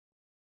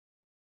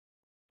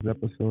This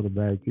episode of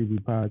Bag TV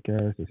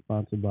Podcast is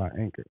sponsored by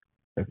Anchor.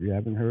 If you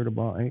haven't heard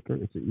about Anchor,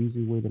 it's an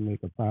easy way to make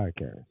a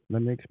podcast.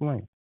 Let me explain.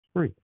 It's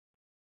free.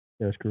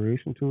 There's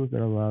creation tools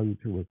that allow you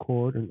to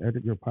record and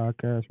edit your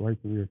podcast right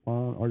from your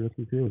phone or your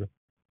computer.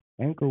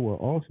 Anchor will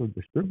also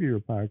distribute your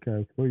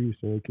podcast for you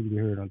so it can be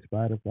heard on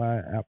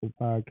Spotify, Apple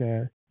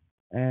Podcasts,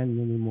 and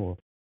many more.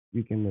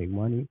 You can make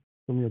money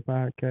from your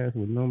podcast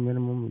with no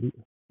minimum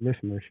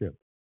listenership.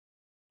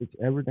 It's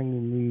everything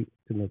you need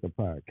to make a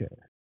podcast.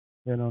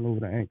 Head on over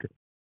to Anchor.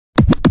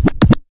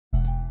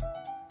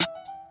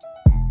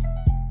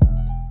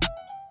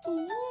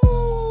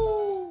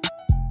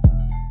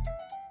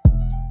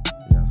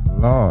 Yes,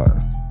 Lord.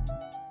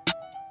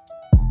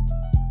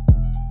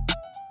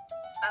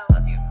 I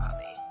love you,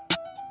 Poppy.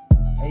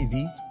 Hey,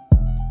 V,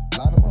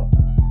 line them up.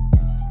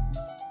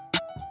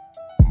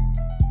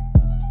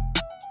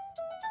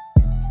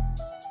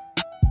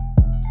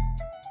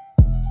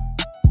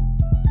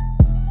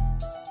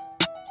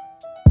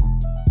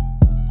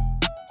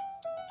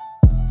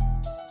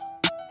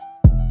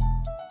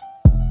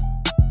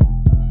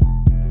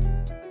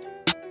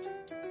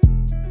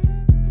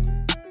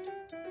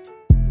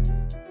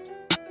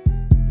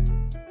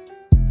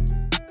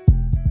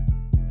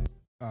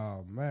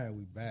 Oh, man,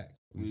 we back.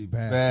 We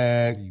back.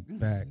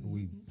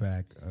 We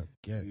back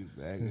again.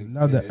 We back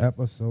Another again.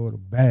 episode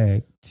of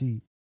Bag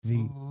TV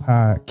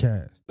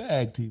Podcast.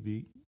 Bag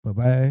TV. But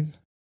bag,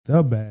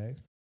 the bag,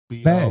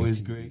 Be Bag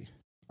always TV. great.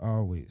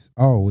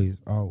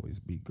 Always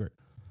be great.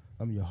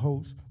 I'm your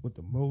host with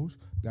the most.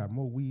 Got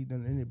more weed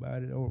than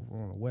anybody over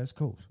on the West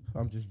Coast.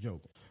 I'm just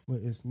joking. But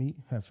it's me,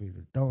 Hefe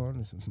the Dawn.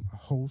 This is my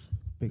host,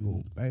 Big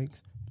Old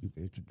Banks. You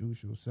can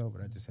introduce yourself,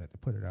 but I just had to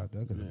put it out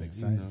there because I'm Yeah,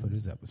 excited you know. for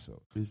this episode.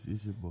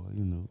 It's your boy,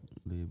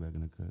 lay back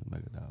in the cut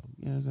like a dog.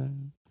 You know what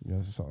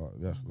I'm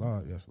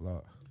saying? Yes,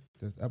 Lord.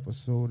 This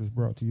episode is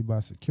brought to you by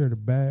Secure the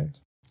Bag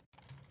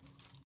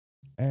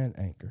and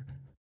Anchor.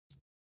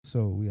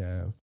 So we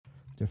have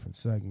different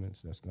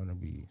segments that's going to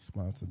be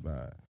sponsored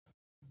by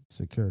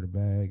Secure the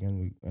Bag,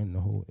 and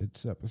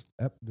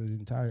the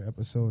entire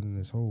episode in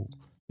this whole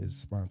is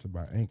sponsored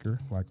by Anchor,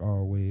 like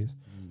always.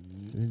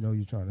 You know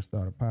you're trying to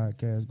start a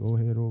podcast, go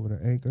ahead over to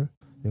Anchor.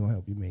 They're going to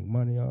help you make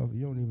money off it.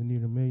 You don't even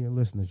need 1 million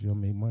listeners. You'll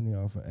make money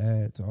off of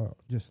ads or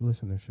just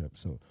listenership.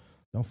 So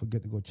don't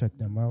forget to go check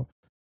them out.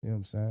 You know what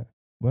I'm saying?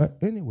 But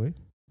anyway,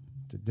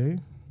 today,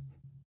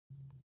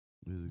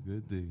 It's a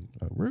good day.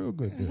 a real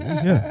good day.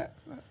 Yeah.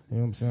 You know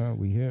what I'm saying?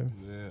 We here.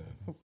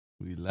 Yeah.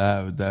 We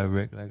live and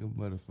direct like a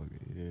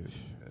motherfucker. Yeah.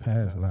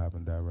 Past live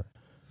and direct.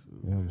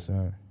 You know what I'm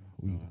saying?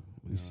 We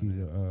on see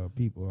that. the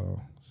people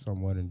are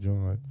somewhat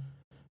enjoying,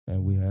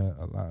 and we had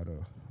a lot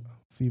of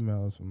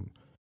females from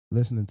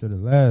listening to the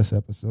last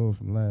episode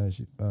from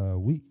last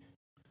week.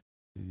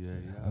 Yeah,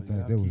 I y'all, think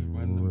y'all that was keep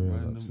running, real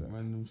running, upset. them,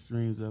 running them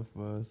streams up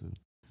for us and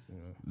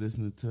Yeah.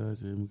 listening to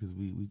us because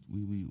we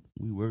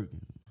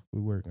working. We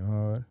working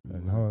hard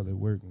and Right. hardly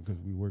working because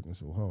we working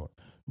so hard.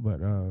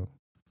 But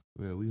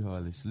Well, we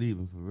hardly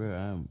sleeping for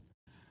real.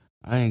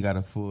 I ain't got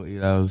a full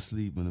 8 hours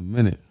sleep in a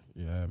minute.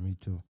 yeah, me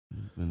too.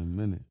 It's been a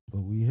minute.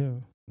 But we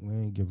here. We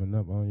ain't giving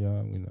up on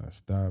y'all. We not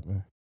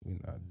stopping. We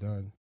not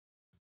done.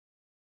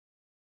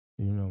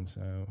 You know what I'm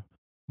saying?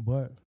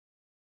 But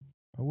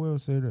I will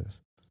say this.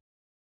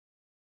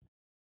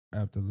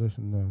 After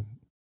listening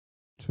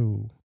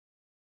to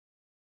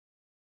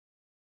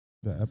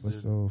the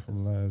episode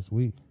from last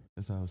week,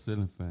 That's how I was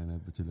selling fan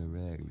that bitch in that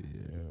Ragley.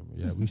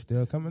 yeah, we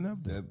still coming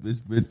up there. That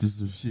bitch been through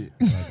some shit.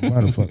 Like a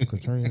motherfucker,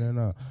 Katrina and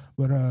all.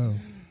 But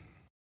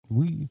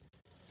we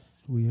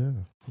yeah,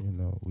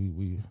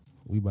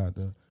 we about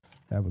to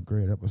have a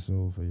great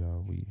episode for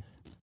y'all.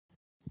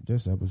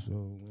 This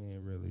episode we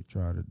ain't really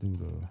try to do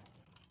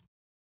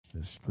the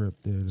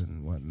scripted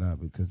and whatnot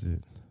because I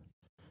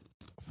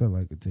feel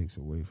like it takes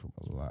away from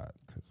a lot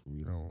because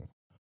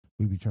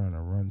we be trying to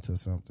run to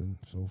something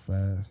so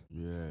fast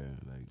Yeah,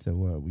 like to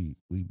what we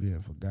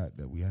being forgot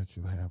that we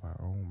actually have our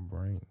own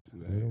brains.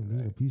 We don't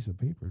need a right. piece of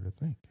paper to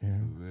think. Yeah.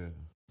 For real.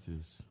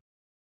 Just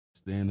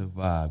stay in the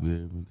vibe, you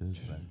hear me?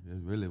 That's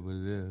really what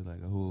it is,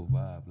 like a whole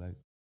vibe, like,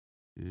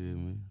 you hear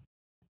me?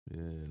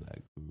 Yeah,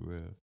 like for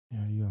real.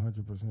 Yeah, you're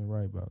 100%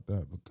 right about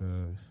that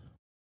because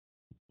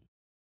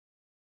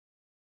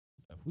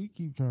if we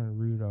keep trying to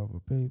read off a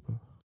paper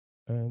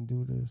and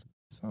do this,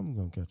 something's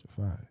going to catch a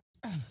fire.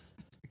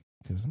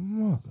 Because,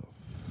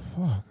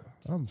 motherfucker,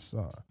 I'm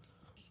sorry.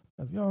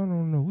 If y'all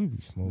don't know, we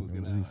be smoking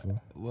Smoking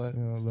reefer. What?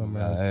 You know, a little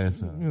Smoking our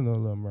ass off. a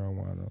little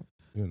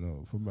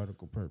marijuana, for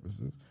medical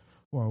purposes.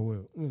 While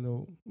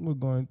we're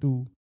going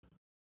through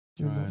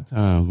Trying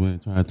times, we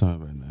ain't trying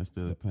times right now. It's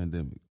still a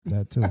pandemic.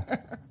 that too.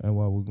 And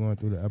while we're going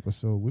through the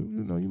episode,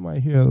 you might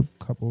hear a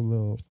couple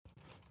little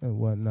and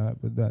whatnot,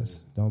 but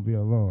don't be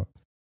alarmed.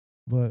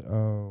 But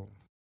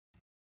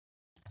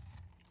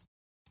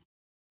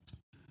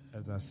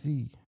as I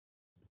see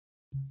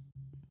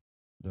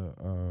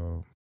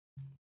the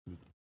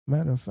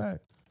matter of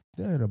fact,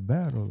 they had a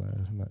battle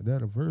last night. They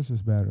had a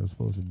versus battle was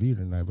supposed to be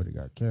tonight, but it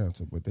got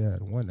canceled. But they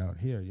had one out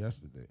here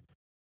yesterday.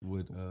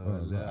 With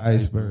The Lil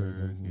Iceberg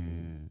and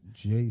and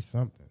Jay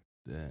something.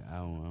 that I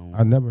don't.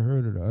 I never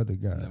heard of the other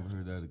guy. Never heard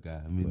of the other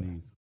guy. Me But-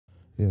 neither.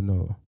 You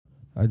know,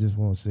 I just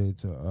want to say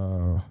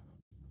to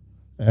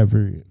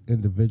every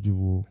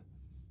individual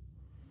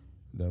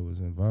that was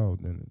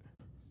involved in it,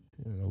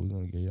 you know, we're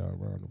gonna give y'all a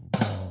round of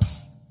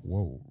applause.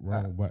 Whoa,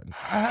 wrong button.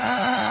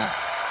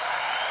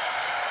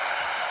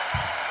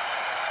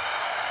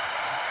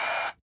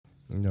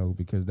 You know,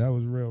 because that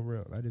was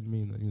real. I didn't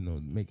mean to, you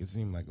know, make it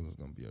seem like it was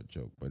gonna be a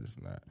joke, but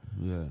it's not.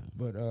 Yeah.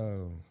 But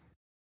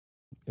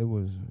it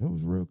was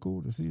real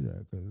cool to see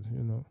that, because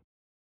you know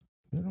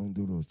they don't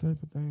do those type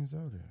of things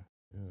out there.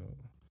 You know,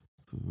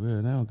 For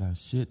real, they don't got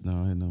shit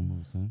down here no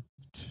more, son.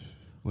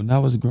 When I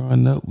was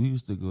growing up, we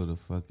used to go to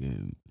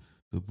fucking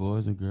the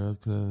Boys and Girls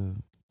Club.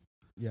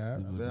 yeah,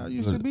 You I go-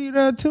 used go to to- be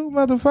there too,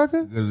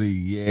 motherfucker. Go to the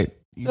Yet.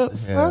 The Used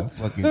to have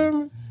fuck?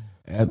 fucking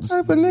after What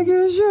type of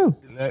nigga is you?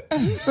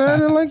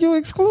 Sounding like you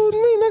excluding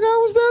me, nigga. I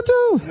was there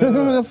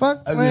too. The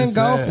fuck, I'm playing just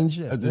golf saying- and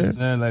shit. I'm just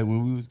saying, like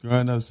when we was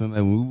growing up, son, like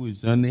when we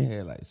was young, they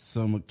had like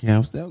summer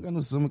camps. They don't got no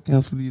summer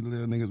camps for these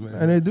little niggas, man.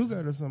 And they do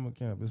got a summer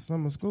camp. It's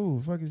summer school.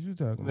 The fuck is you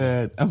talking about?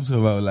 Man, I'm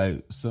talking about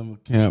like summer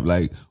camp,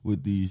 like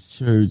with these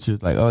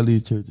churches, like all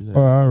these churches. Have,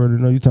 Oh, I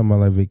already know you talking about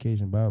like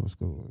vacation Bible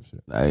school and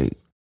shit. like,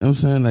 you know what I'm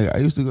saying, like I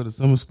used to go to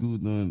summer school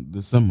during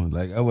the summer.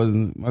 Like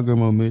my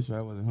grandma made sure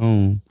I wasn't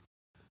home.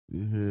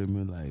 You hear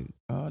me? Like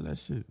all that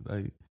shit.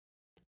 Like,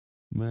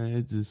 man,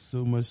 it's just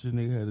so much shit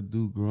nigga had to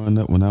do growing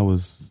up when I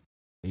was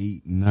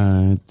 8,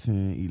 9,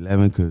 10,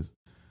 11. Cause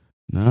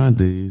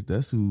nowadays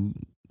that's who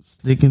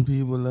sticking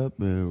people up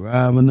and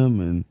robbing them,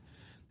 and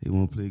they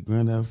want to play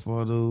Grand Theft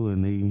Auto,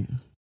 and they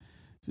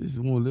just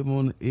want to live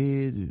on the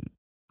edge. And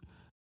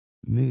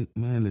nigga,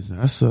 man, listen,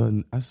 I saw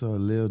a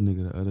little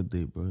nigga the other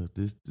day, bro.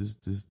 This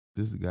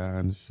guy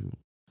on the shoe.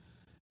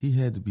 He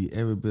had to be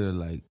every bit of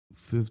like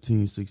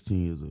 15, 16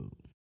 years old.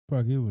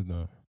 Fuck you was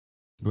done.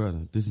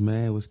 Brother, this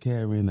man was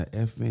carrying an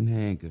FN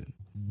handgun.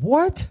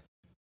 What?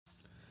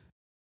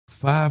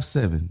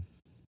 5'7"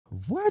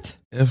 What?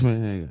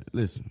 FN handgun.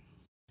 Listen,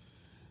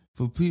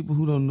 for people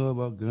who don't know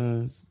about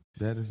guns,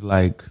 that is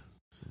like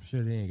Some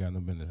shit he ain't got no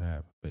business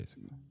having,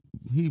 basically.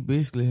 he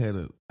basically had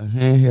a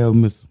handheld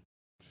missile.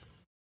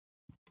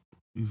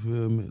 You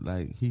feel me?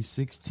 Like he's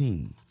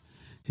 16.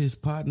 His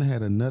partner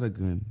had another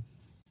gun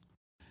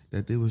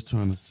that they was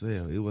trying to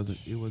sell. It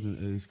wasn't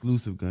an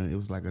exclusive gun. It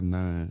was like a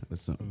 9 or A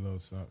something. little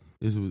something.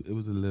 It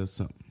was a little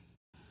something.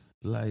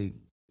 Like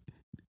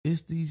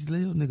it's these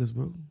little niggas,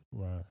 bro.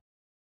 Right.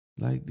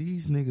 Like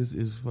these niggas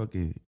is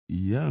fucking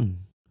young.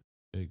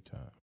 Big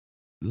time.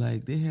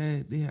 Like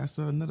I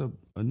saw another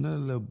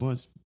little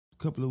bunch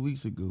a couple of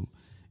weeks ago.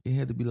 It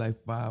had to be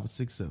like 5 or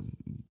 6 of them,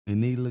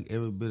 and they look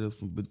every bit of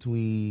from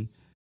between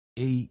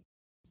 8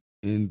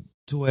 and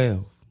 12.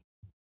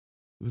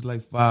 It was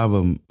like 5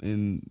 of them,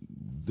 and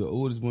the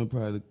oldest one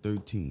probably like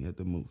 13 at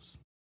the most.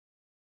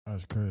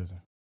 That's crazy.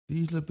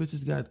 These little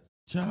bitches got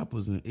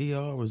choppers and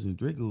ARs and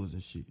Dracos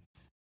and shit.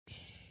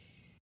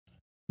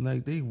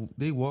 Like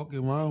they walking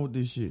around with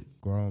this shit.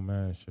 Grown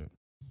man shit.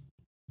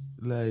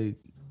 Like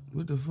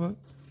what the fuck?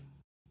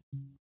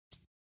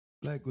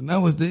 Like when I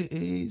was their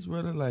age,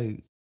 brother,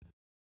 like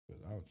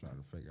I was trying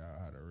to figure out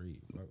how to read.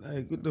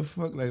 Fuck. what the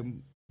fuck? Like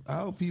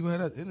how people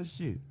had that inner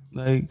shit?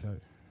 Like Tell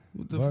you.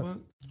 what the But- fuck?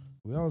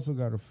 We also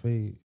got to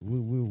fade.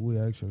 We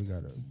actually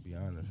got to be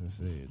honest and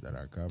say that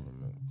our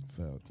government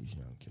failed these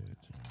young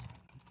kids.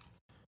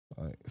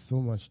 Like so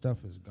much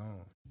stuff is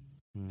gone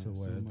Man, to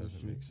where so it much doesn't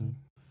shit, make son. sense.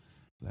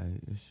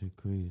 Like that shit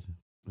crazy.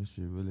 That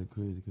shit really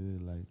crazy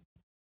because like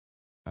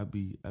I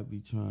be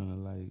trying to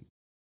like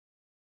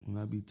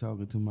when I be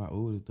talking to my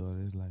oldest daughter,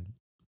 it's like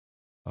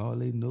all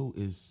they know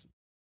is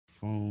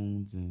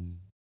phones and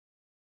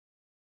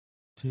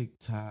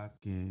TikTok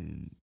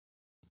and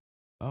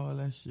all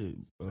that shit,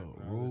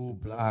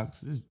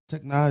 roadblocks, it's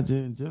technology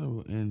in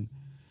general, and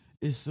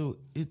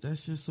that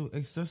shit's so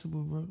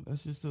accessible, bro. That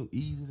shit's so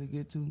easy to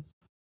get to.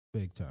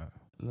 Big time.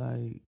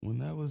 Like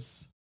when I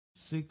was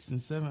 6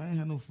 and 7, I ain't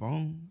had no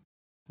phone.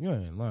 You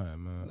ain't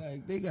lying, man.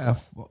 Like they got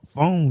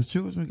phones.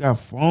 Children got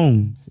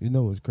phones. You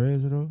know what's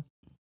crazy though?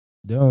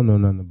 They don't know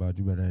nothing about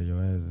you. Better have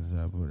your ass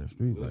inside for that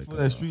street light. For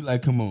that street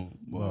light, come on.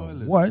 Boy,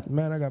 listen. What?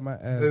 Man, I got my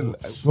ass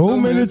whooped Like, so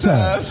many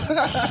times.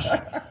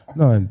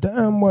 No, and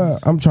damn well,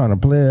 I'm trying to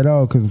play it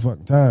out because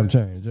fucking time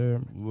change,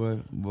 Jeremy. Boy,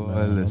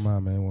 Nah, listen. my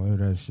mom ain't want to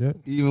hear that shit.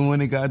 Even when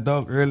it got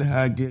dark early,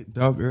 how I get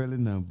dark early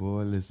now,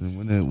 boy. Listen,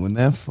 when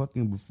that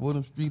fucking before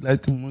them street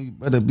lights come on, you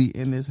better be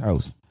in this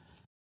house.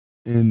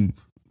 And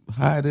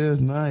how it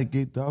is now, it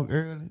get dark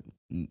early,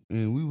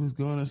 and we was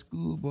going to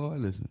school, boy.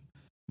 Listen,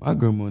 my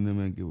grandma and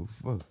them ain't give a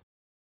fuck.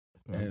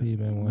 And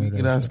People ain't want we to get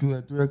hear out that of shit. school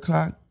at 3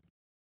 o'clock.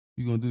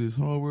 You gonna do this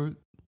homework.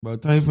 By the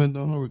time you finish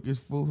doing homework, it's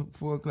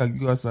 4 o'clock. You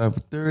go outside for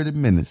 30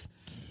 minutes,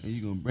 and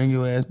you gonna bring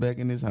your ass back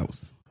in this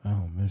house. I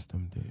don't miss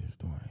them days,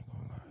 though. I ain't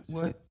gonna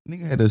lie. What?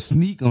 Nigga had to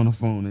sneak on the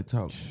phone and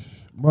talk.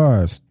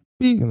 Boy,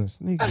 speaking of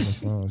sneaking the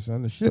phone,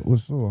 son, the shit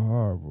was so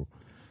horrible.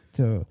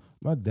 Till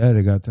My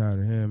daddy got tired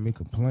of hearing me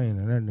complain,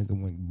 and that nigga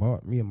went and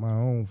bought me my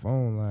own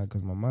phone line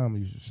because my mama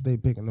used to stay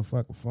picking the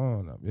fucking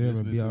phone up. Yeah,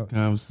 Listening be to out.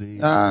 conversation.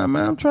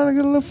 Man, I'm trying to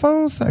get a little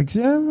phone sex.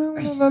 Yeah, man,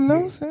 I don't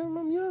know, Sam.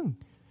 I'm young.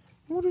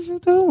 What is you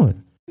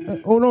doing?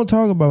 Don't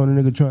talk about when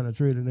a nigga trying to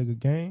trade a nigga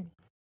game.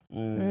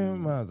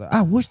 Man, I was like,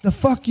 I wish the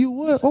fuck you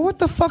would. Or what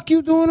the fuck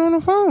you doing on the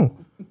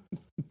phone?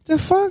 The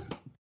fuck?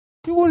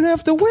 You wouldn't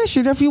have to wish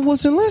it if you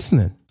wasn't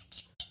listening.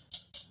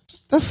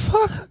 The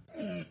fuck?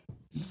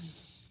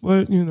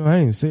 But, I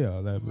ain't say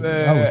all that. But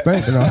I was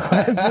thinking all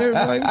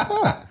that. Like,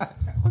 fuck.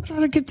 I'm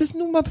trying to get this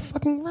new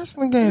motherfucking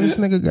wrestling game this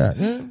nigga got.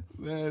 Yeah?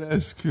 Man,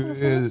 that's crazy.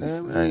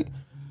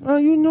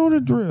 You know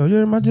the drill.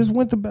 Yeah, I just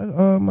went to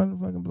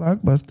motherfucking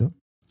Blockbuster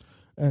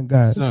and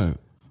got son.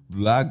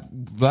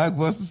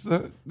 Blockbuster,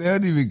 son. They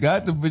don't even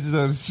got the bitches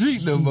on the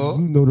street no more.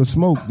 You know the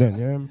smoke then,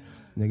 yeah.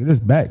 Nigga, this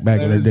back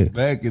in the day.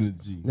 Back in the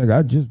G. Nigga,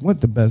 I just went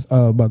to best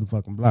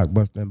motherfucking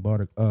Blockbuster and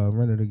bought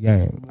rented a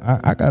game.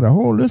 I got a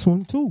hold this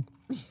one too.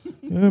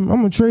 Yeah, I'm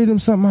gonna trade him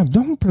something I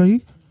don't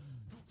play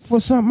for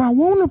something I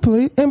wanna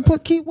play and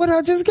keep what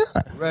I just got.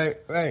 Right.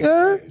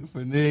 Yeah.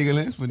 For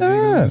niggling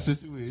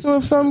situation. So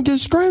if something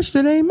gets scratched,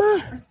 it ain't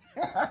mine.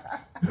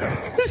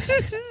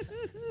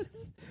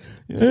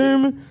 You hear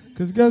me?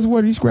 Cause guess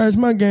what? He scratched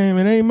my game,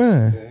 it ain't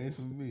mine. It ain't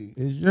for me.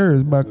 It's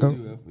yours, bucko.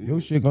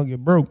 Your shit gonna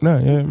get broke now.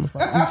 Yeah,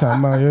 fuck you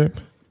talking about here.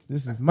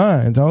 This is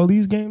mine. All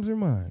these games are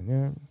mine.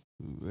 Yeah.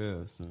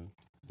 Yeah, son.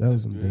 That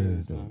was some Yeah,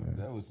 days, though, son. man.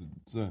 That was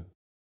son.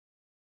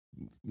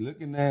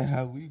 Looking at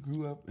how we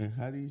grew up and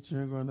how these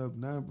children growing up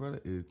now,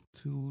 brother, is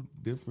two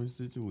different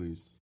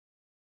situations.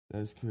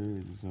 That's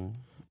crazy, son.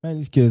 Man,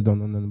 these kids don't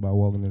know nothing about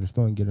walking to the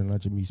store and getting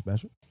lunch and meat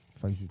special.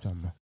 Fuck you talking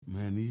about?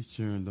 Man, these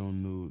children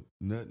don't know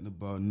nothing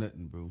about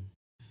nothing, bro.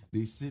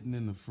 They sitting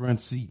in the front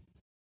seat.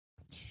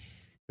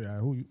 Yeah,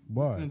 who you?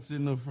 Boy. Couldn't sit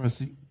in the front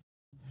seat.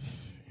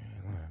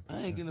 I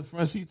ain't getting the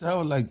front seat till I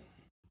was like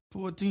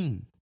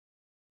 14.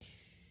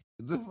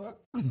 The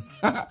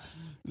fuck?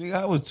 Nigga,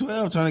 I was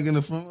 12 trying to get in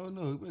the front. Oh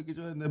no, you better get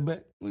your ass in the back.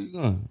 Where you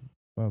going?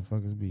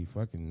 Motherfuckers be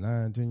fucking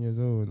 9, 10 years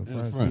old in the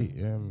front seat.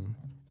 Yeah.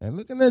 And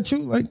looking at you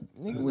like,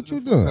 nigga, what you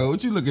doing?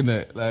 What you looking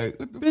at? Like,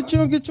 what the bitch, fuck? you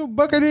don't get your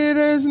bucket head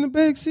ass in the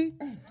back seat?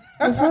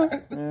 The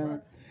fuck?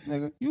 Man,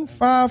 nigga, you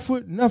 5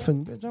 foot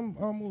nothing, bitch. I'm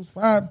almost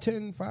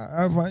 5'10",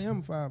 I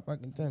am 5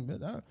 fucking 10,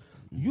 bitch.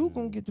 You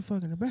gonna get the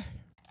fuck in the back.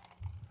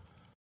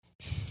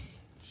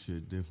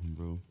 Shit different,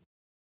 bro.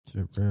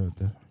 Shit real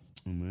different.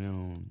 I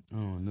mean, I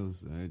don't know,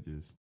 son. It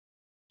just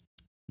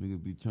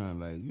niggas be trying,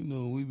 like,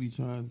 we be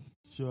trying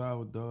to show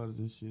our daughters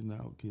and shit and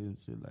our kids and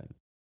shit, like,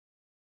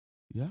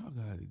 y'all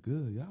got it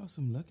good. Y'all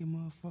some lucky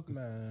motherfuckers.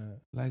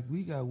 Man. Like,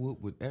 we got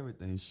whooped with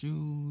everything.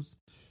 Shoes,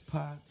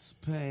 pots,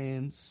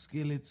 pans,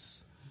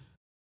 skillets,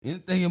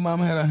 anything your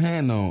mama had a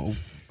hand on.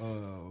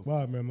 Well,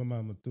 I remember my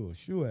mama threw a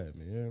shoe at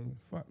me. Yeah,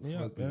 fuck me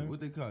up, man.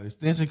 What they call it?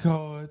 Extension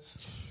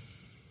cards.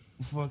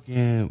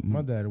 Fucking.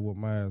 My daddy whooped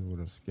my ass with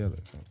a skillet.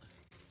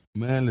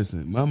 Man,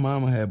 listen, my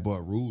mama had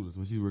bought rulers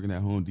when she was working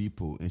at Home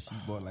Depot, and she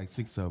bought like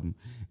 6 of them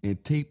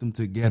and taped them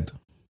together.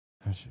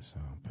 That shit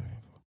sound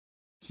painful.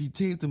 She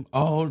taped them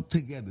all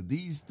together.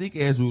 These thick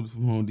ass rulers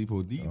from Home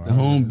Depot. The I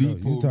Home know.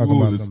 Depot You talking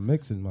rulers. about them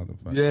mixing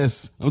motherfuckers?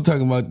 Yes, I'm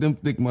talking about them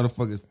thick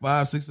motherfuckers.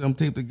 5, 6 of them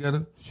taped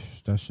together.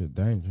 That shit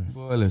dangerous.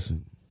 Boy,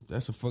 listen,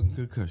 that's a fucking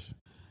concussion.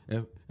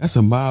 That's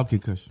a mild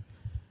concussion.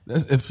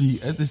 That's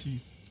after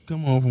she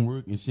come home from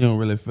work and she don't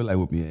really feel like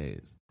whooping your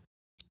ass.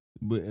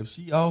 But if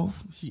she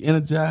off, she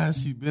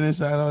energized, she been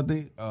inside all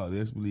day,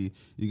 that's believe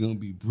you're gonna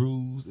be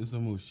bruised and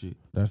some more shit.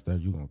 That's that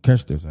you gonna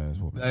catch this ass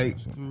whooping. Like,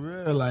 for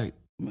real, like,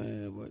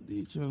 man, what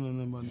these children don't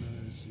know about none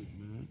of that shit,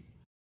 man.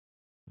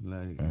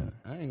 Like,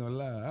 I ain't gonna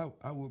lie,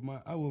 I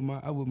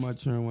whipped my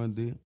children one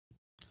day.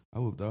 I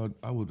whipped all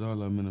of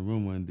them in the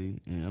room one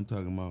day, and I'm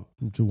talking about.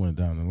 You went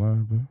down the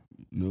line, bro.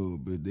 No,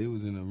 but they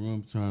was in the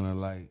room trying to,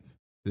 like,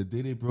 the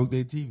day they broke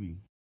their TV.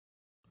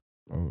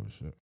 Oh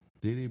shit.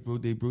 They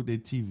broke their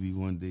TV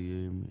one day,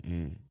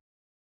 and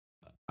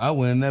I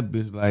went in that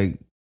bitch like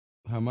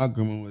how my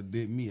grandma would have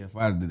did me if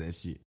I did that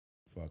shit.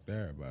 Fucked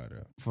everybody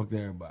up. Fucked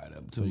everybody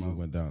up. So you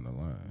went down the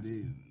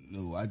line.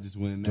 No, I just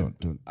went in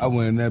that. I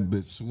went in that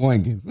bitch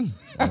swinging.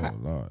 Oh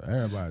Lord,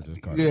 everybody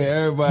just caught. Yeah,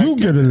 everybody. You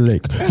get a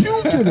lick.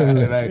 You get a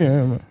lick. Like,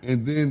 yeah,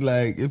 and then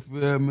like if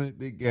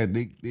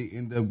they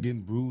end up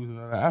getting bruised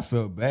and all that. I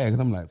felt bad because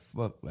I'm like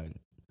fuck like.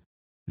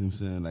 You know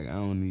what I'm saying? Like,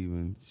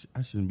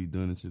 I shouldn't be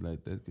doing this shit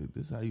like that because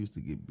this is how I used to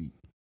get beat.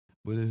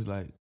 But it's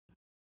like,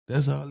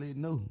 that's all they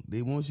know.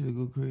 They want you to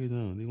go crazy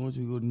on. They want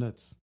you to go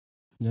nuts.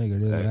 Nigga,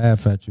 they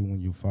laugh at you when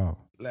you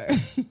fall. Like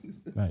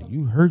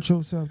you hurt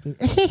yourself.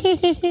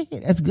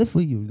 That's good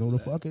for you. No, the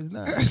fuck is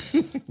not.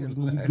 It's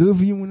gonna be good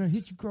for you when I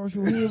hit you across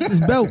your head with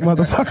this belt,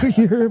 motherfucker.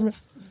 You heard me?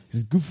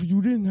 It's good for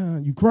you then, huh?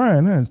 You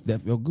crying, huh?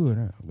 That felt good,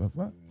 huh? The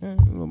fuck? Yeah,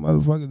 little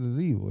motherfuckers is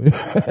evil.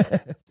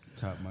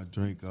 Top my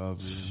drink off.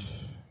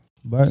 Man.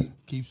 But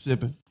keep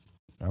sipping.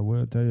 I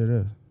will tell you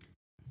this.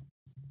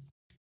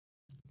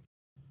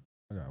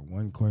 I got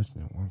one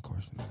question to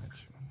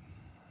ask you.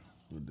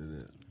 What did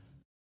it?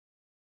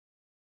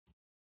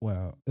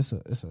 Well, it's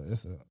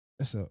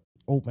a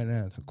open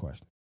answer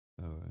question.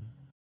 All right.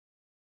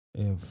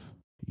 If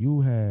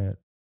you had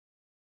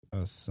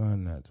a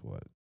son that's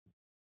what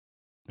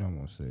I'm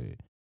gonna say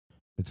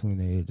between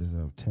the ages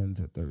of 10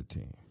 to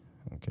 13,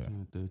 okay,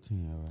 10,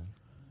 13, all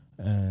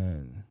right.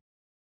 and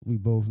we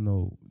both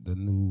know the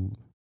new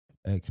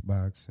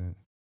Xbox and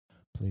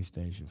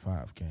PlayStation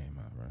 5 came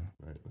out,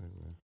 right?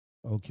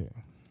 Right. Okay,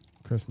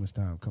 Christmas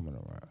time coming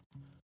around.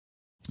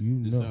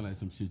 You This know, sound like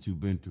some shit you've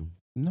been through.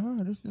 no,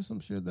 this just some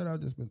shit that I've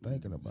just been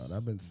thinking about.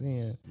 I've been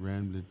seeing,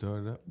 Randomly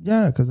thought it up.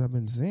 yeah, because I've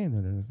been seeing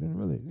it, and it's been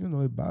really,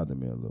 it bothered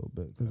me a little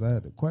bit because I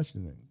had to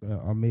question it,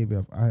 or maybe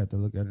if I had to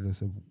look at it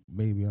as if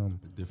maybe I'm,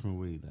 A different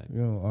way, like.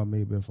 or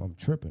maybe if I'm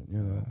tripping,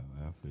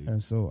 I feel you.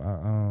 And so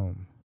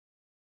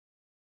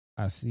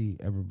I see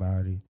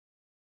everybody,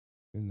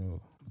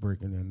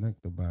 breaking their neck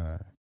to buy,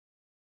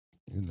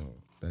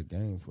 that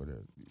game for their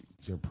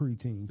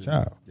preteen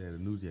child. Yeah, the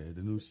new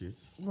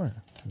shits. Right.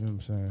 You know what I'm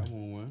saying? I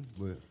want one,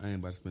 but I ain't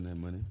about to spend that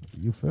money.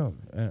 You feel me?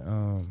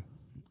 And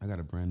I got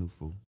a brand new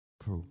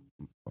Pro.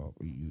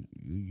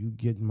 you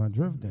getting my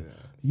drift then.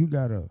 Yeah. You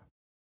got a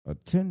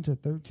 10 to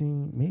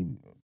 13, maybe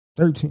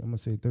 13, I'm gonna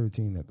say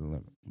 13 at the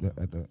limit,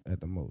 at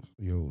the most,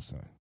 your old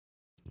son.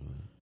 Right.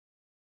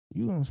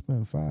 You gonna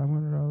spend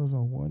 $500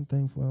 on one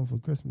thing for him for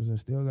Christmas and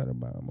still gotta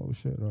buy him more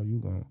shit, or you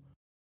gonna,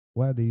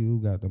 whether you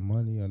got the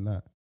money or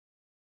not,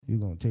 you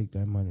gonna take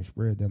that money,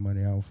 spread that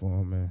money out for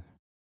him and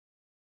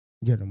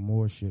get him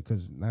more shit,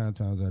 because 9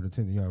 times out of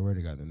 10 you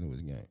already got the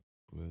newest game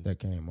Right. that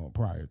came on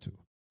prior to.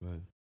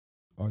 Right.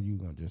 Or you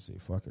gonna just say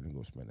fuck it and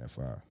go spend that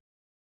 $5.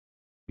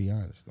 Be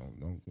honest. Don't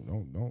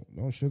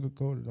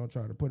sugarcoat it. Don't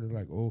try to put it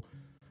like, oh,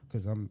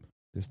 because I'm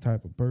this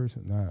type of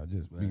person. Nah,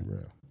 just be Right.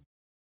 real.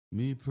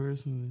 Me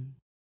personally,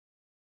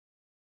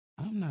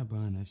 I'm not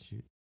buying that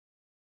shit.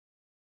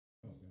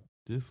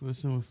 Just for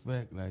some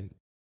fact, like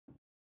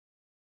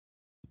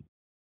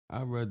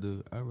I'd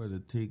rather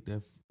take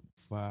that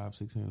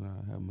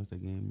 $500-$600, how much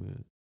that game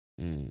is,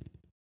 and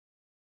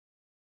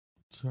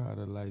try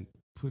to like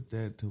put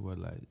that to what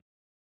like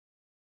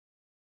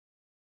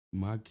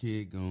my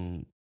kid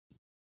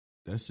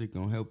that shit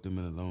gonna help them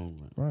in the long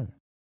run. Right.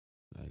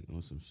 Like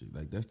on some shit.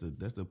 Like that's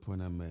the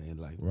point I'm at in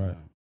life. Right. Now.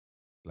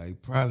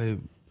 Like probably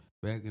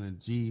back in the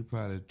G,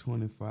 probably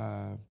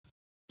 25,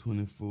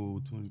 24,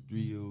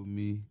 23-year-old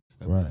me.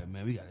 I'd be Right. like,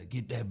 man, we gotta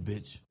get that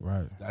bitch.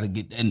 Right. Gotta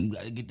get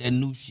that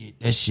new shit.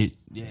 That shit.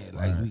 Yeah,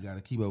 like Right. we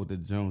gotta keep up with the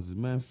Joneses.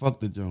 Man, fuck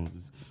the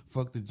Joneses.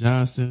 Fuck the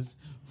Johnsons.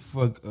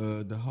 Fuck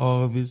the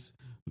Harveys.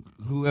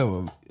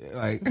 Whoever.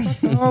 Like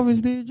I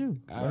always did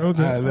you. I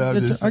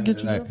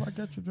get you. like, I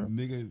get you, Drew.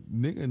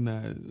 Nigga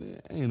not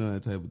ain't on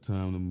that type of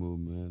time to move,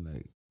 man.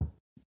 Like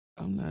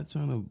I'm not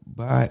trying to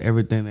buy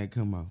everything that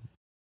come out.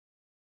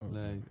 Okay.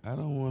 Like I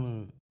don't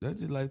wanna. That's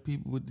just like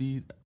people with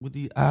these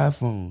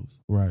iPhones.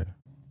 Right.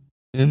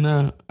 And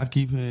now I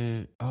keep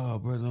hearing, oh,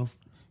 brother,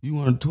 you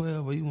want a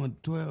 12 or you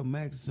want 12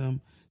 Max or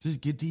something?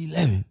 Just get the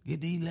 11.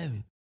 Get the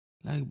 11.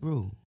 Like,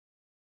 bro,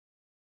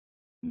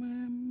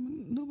 man,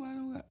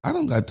 I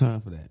don't got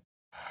time for that.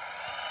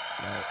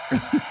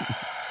 Like,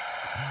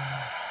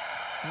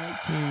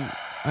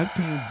 I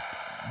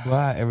can't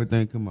buy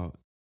everything come out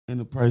and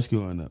the price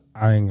going up.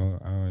 I ain't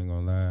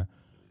gonna lie.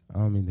 I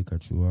don't mean to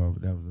cut you off.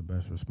 That was the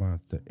best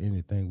response to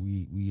anything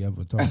we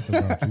ever talked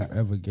about. You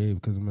ever gave.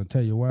 Because I'm gonna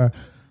tell you why.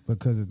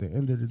 Because at the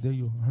end of the day,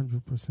 you're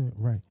 100%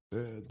 right.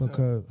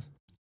 Because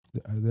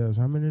there's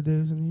how many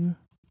days in the year?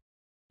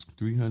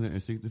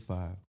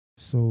 365.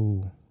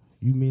 So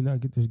you may not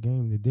get this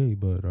game today,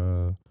 but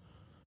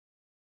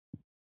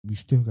you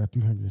still got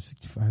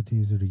 365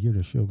 days of the year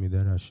to show me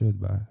that I should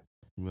buy.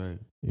 Right.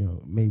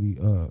 Maybe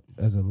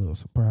as a little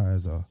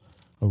surprise, a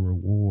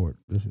reward.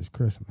 This is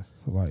Christmas.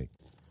 Like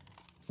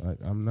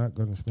I'm not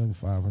gonna spend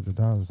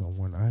 $500 on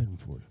one item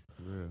for you.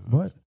 Yeah.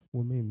 But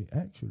what made me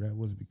ask you that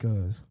was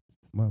because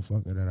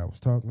motherfucker that I was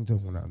talking to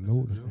when I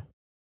noticed it.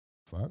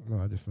 Fuck no,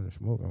 I just finished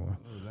smoking one.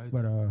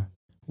 But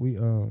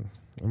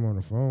I'm on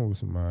the phone with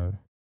somebody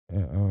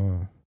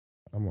and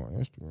I'm on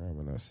Instagram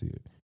and I see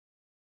it.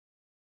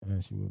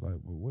 And she was like,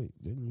 "But wait,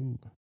 didn't you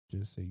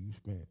just say you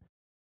spent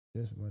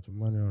this much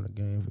money on a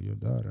game for your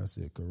daughter?" I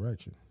said,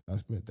 "Correction. I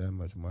spent that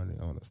much money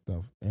on the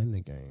stuff in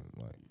the game.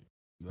 Like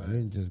Right. I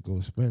didn't just go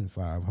spend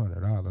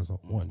 $500 on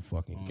one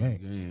fucking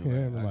game.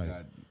 Yeah, I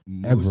got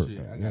more ever, shit.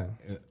 I yeah. got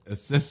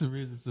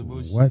accessories and some more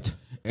What? shit.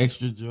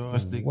 Extra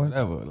joystick, What?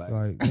 whatever. Like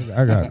nigga,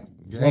 I got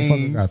motherfucker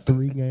Games. got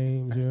 3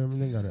 games, you know what I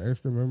mean? Got an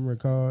extra memory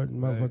card.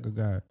 Motherfucker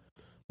got,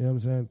 you know what I'm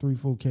saying,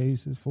 3-4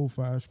 cases,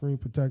 4-5 screen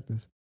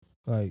protectors.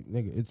 Like,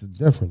 nigga, it's a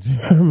difference. You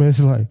know what I mean? It's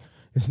like,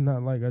 it's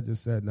not like I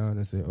just sat down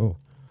and said, oh,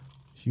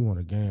 she want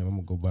a game, I'm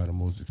gonna go buy the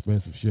most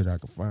expensive shit I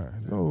can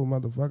find. No,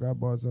 motherfucker, I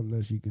bought something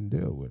that she can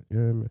deal with. You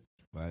know what I mean?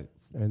 Right.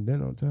 And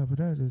then on top of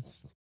that,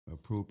 it's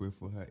Appropriate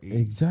for her age.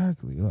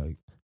 exactly like,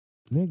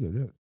 nigga,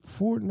 that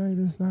Fortnite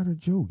is not a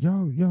joke.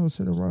 Y'all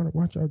sit around and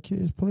watch our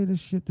kids play this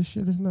shit. This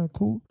shit is not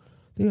cool.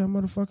 They got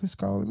motherfuckers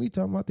calling me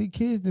talking about their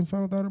kids then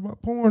found out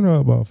about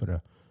Pornhub off of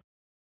that.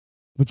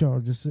 But y'all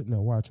just sitting there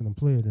watching them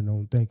play it and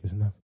don't think it's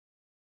nothing.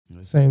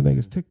 Same thing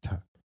as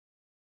TikTok.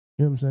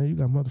 You know what I'm saying? You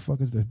got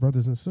motherfuckers that's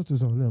brothers and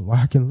sisters on there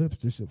locking lips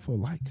this shit for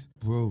likes.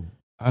 Bro,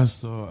 I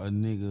saw a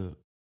nigga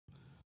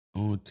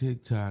on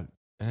TikTok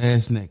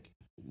ass naked.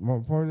 My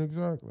point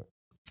exactly.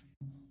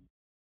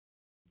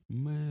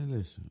 Man,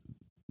 listen.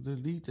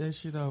 Delete that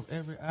shit off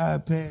every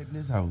iPad in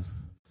this house.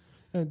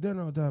 And then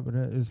on top of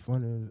that, it's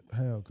funny as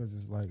hell because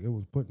it's like it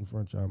was put in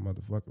front of y'all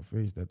motherfucking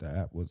face that the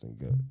app wasn't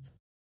good.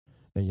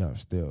 And y'all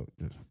still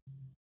just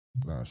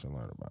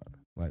nonchalant about it.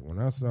 Like when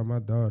I saw my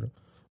daughter,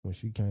 when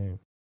she came,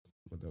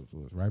 but that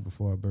was right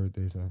before her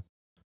birthday, son.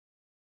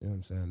 You know what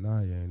I'm saying?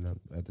 Naya ain't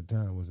nothing, at the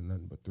time wasn't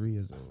nothing but 3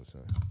 years old,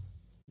 son.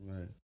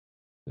 Right.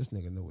 This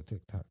nigga know what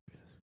TikTok is.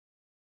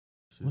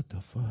 Shit. What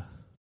the fuck?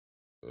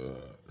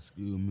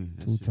 Excuse me.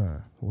 That 2 shit-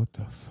 times. What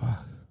the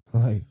fuck?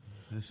 Like,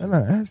 that shit- and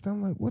I asked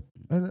him, like, what?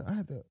 And I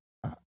had to,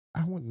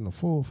 I went in a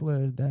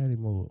full-fledged daddy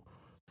mode.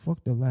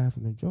 Fuck the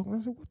laughing and joking. I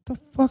said, what the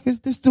fuck is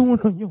this doing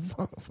on your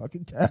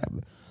fucking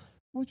tablet?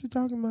 What you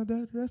talking about,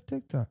 Daddy? That's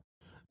TikTok.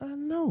 I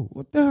know.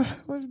 What the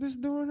hell is this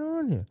doing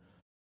on here?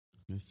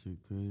 That shit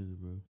crazy,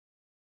 bro.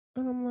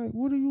 And I'm like,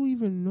 what do you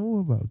even know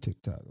about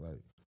TikTok? Like,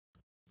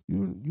 you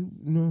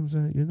know what I'm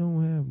saying? You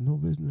don't have no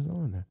business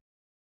on there.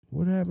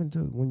 What happened to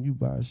when you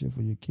buy shit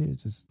for your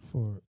kids? It's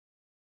for,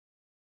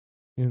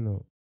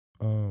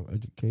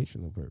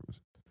 educational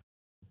purpose.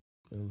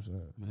 You know what I'm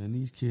saying? Man,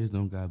 these kids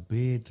don't got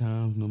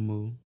bedtimes no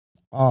more.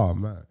 Oh,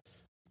 man.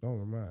 Don't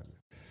remind me.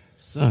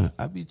 Son,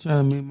 I be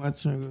trying to make my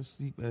children go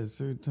sleep at a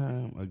certain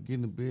time or get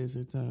in the bed at a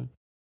certain time.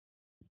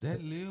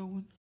 That little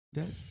one,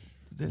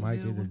 that Might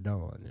little get one, it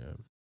done,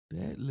 yeah.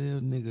 that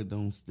little nigga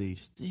don't stay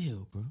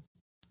still, bro.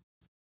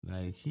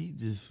 Like, he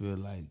just feel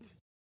like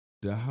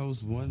the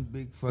house one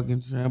big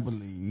fucking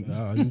trampoline.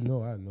 I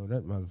know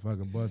that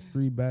motherfucker bust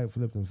 3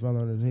 backflips and fell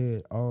on his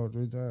head all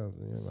 3 times.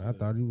 Yeah, I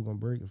thought he was gonna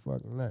break his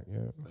fucking neck.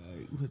 Yeah,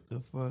 Like, what the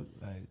fuck?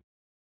 Like,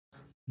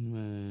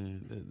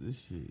 man,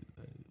 this shit,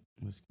 like,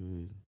 that's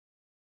crazy.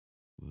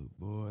 But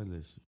boy,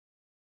 listen,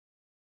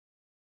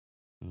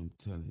 I'm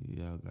telling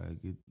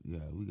you,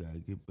 we gotta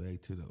get back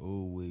to the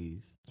old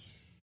ways.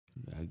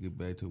 Gotta get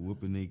back to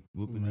whooping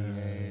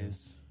their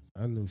ass.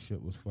 I knew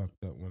shit was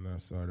fucked up when I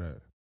saw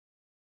that.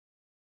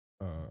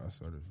 I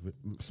saw this.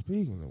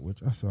 Speaking of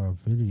which, I saw a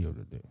video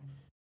today.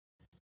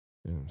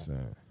 You know what I'm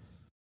saying?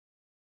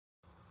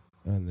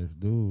 And this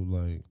dude,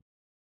 like,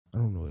 I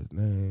don't know his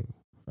name.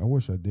 I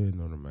wish I did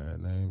know the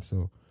man's name.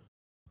 So,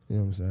 you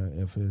know what I'm saying?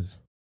 If his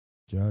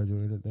judge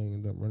or anything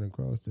end up running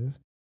across this,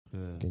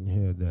 can you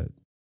hear that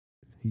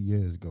he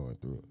is going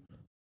through it?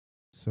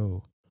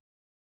 So,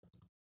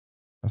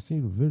 I see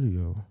the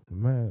video. The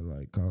man,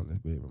 like, calling his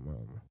baby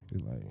mama. He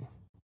like,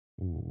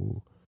 ooh,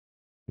 ooh.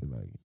 He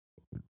like,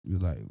 you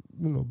like,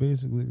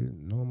 basically the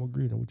normal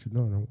greeting, what you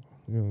doing?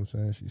 You know what I'm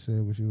saying? She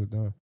said what she was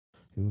doing.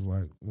 He was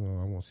like, I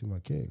want to see my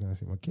kid. Can I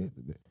see my kid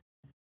today?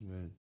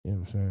 Right. You know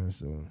what I'm saying?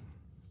 So,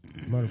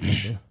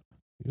 motherfucker,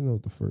 you know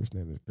what the first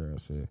thing this girl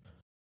said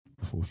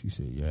before she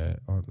said, yeah,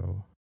 oh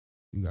no,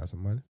 you got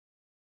some money?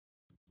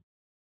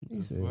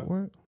 He said,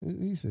 what?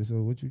 He said,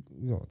 so what you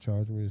gonna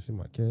charge me to see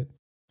my kid?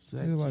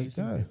 He was like,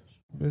 that.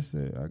 Bitch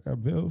said, I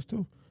got bills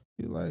too.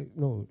 He like,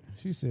 no.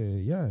 She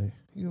said, yeah.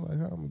 He like,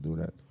 how I'm gonna do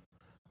that?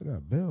 I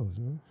got bills,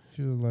 man.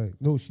 She was like,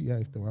 no, she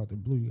asked him out the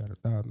blue, you got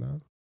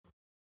 $1,000?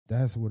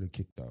 That's what it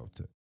kicked off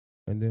to.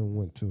 And then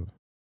went to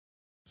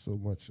so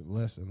much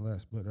less and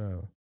less. But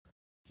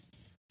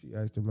she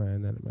asked the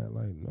man, and the man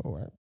like, no,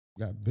 I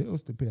got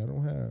bills to pay. I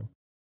don't have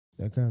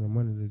that kind of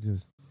money to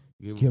just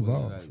give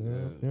off. Like, you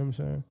know what I'm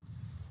saying?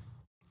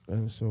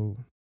 And so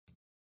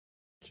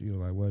she was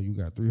like, well, you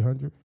got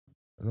 300?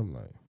 And I'm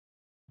like,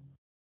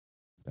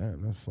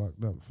 damn, that's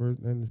fucked up.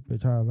 First, then this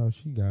bitch holler out,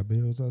 she got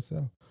bills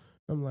herself.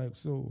 I'm like,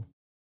 so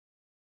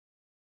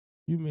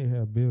you may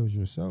have bills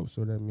yourself,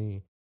 so that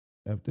means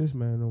if this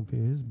man don't pay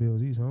his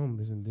bills, he's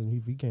homeless, and then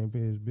if he can't pay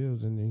his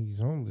bills and then he's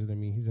homeless, that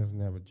means he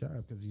doesn't have a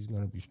job because he's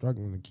going to be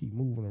struggling to keep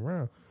moving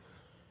around.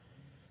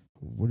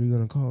 What are you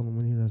going to call him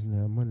when he doesn't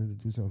have money to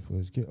do something for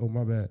his kid? Oh,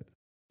 my bad.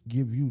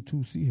 Give you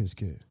to see his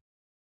kid.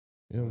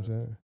 You know what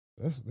I'm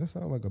saying? That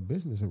sounds like a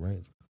business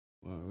arrangement.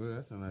 Well,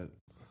 that sound like...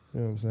 You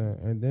know what I'm saying?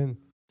 And then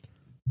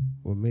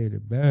what made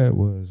it bad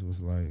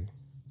was like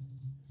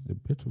the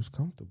bitch was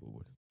comfortable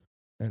with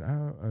it. And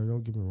I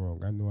don't get me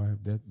wrong, I know I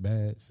have that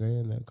bad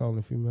saying that,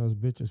 calling females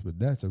bitches, but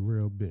that's a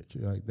real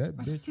bitch. Like, that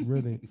bitch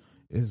really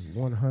is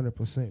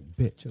 100%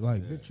 bitch.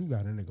 Like, bitch, you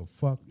got a nigga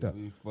fucked up.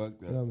 You know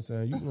what I'm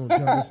saying? You gonna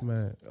tell this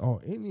man, or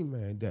any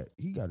man, that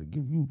he got to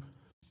give you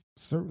a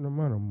certain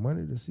amount of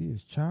money to see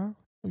his child?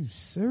 Are you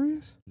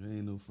serious? There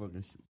ain't no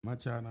fucking shit. My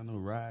child not no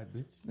ride,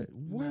 bitch.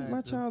 What?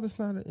 My child is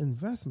not an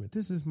investment.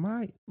 This is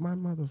my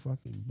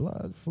motherfucking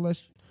blood,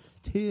 flesh,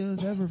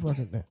 tears, every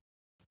fucking thing.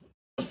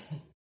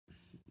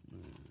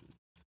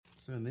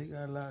 Son, they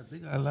got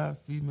a lot of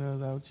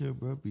females out here,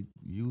 bro, be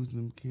using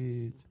them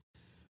kids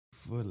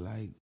for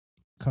like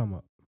come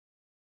up.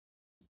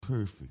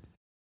 Perfect.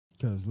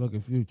 Cause look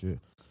at Future.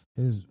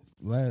 His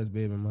last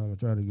baby mama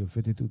tried to get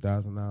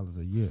 $52,000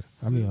 a year.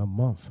 I mean a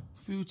month.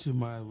 Future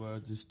might as well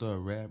just start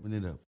wrapping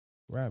it up.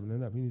 Wrapping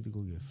it up. He need to go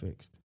get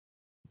fixed.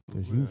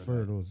 Cause real, you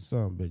fertile as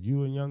something, but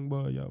you and young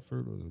boy, y'all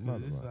fertile as a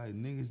Cause it's motherfucker. like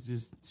niggas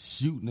just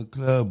shooting the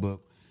club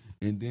up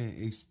and then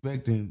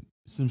expecting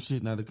some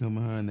shit not to come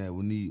behind that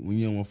when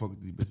you don't want to fuck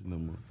with these bitches no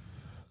more.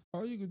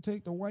 Or you could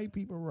take the white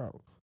people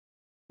route.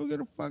 Go get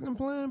a fucking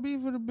plan B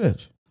for the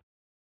bitch.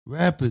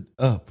 Wrap it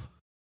up.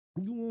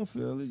 You won't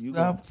feel it. You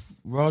Stop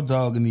raw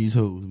dogging these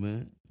hoes,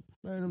 man.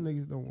 Man, them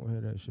niggas don't want to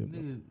hear that shit.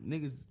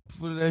 Niggas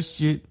full of that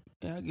shit.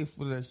 Yeah, I get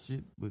full of that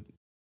shit, but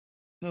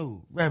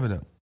no, wrap it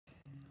up.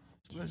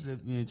 Especially if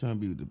you ain't trying to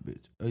be with the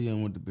bitch. Or you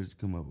don't want the bitch to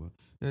come up with.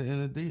 At the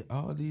end of the day,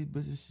 all these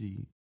bitches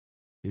see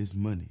is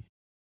money.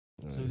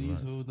 Right, So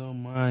these hoes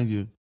don't mind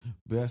you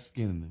best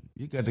skinning them.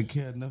 You got to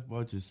care enough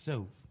about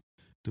yourself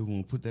to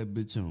want to put that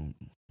bitch on.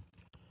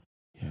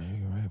 Yeah,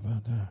 you're right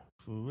about that.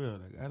 For real.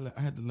 Like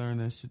I had to learn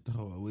that shit the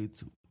hard way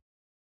too.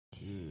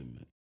 Yeah,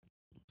 man.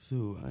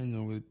 So I ain't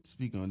gonna really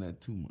speak on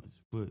that too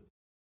much. But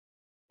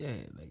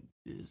yeah, like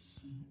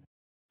just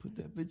put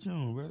that bitch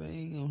on, bro. That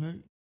ain't gonna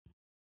hurt.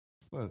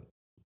 Fuck.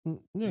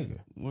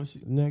 Nigga. Once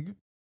you Nigga.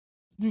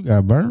 You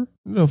got burned?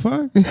 The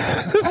fuck?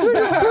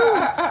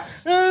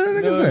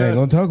 Niggas ain't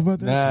gonna talk about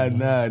that.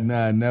 Nah,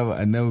 I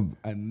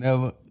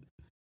never.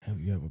 Have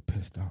you ever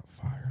pissed out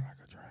fire like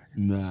a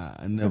dragon? Nah,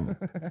 I never.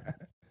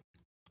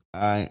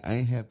 I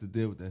ain't have to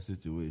deal with that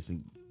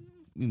situation.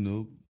 You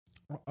know.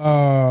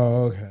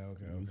 Oh, okay.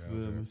 You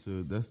feel me?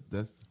 So that's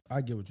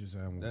I get what you're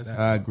saying. That's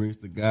how I grace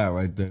the guy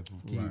right there for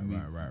Right, keeping me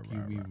right.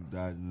 from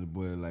dodging the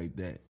boy like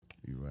that.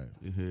 You right.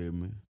 You heard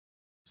me?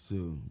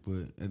 So,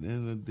 but at the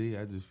end of the day,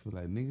 I just feel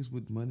like niggas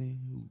with money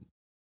who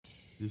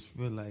just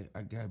feel like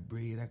I got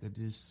bread, I could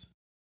just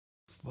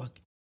fuck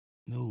it.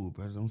 No,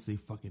 brother, don't say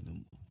fuck it no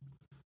more.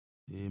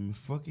 Yeah, man,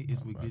 fuck it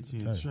is what gets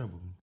you in trouble.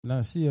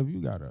 Now, see if you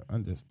got an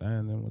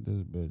understanding with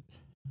this bitch,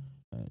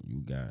 and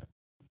you got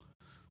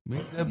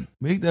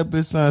make that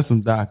bitch sign some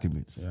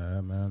documents.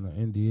 Yeah, man, the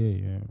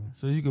NDA, yeah.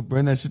 So you can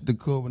bring that shit to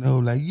court when the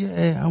whole like,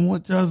 yeah, I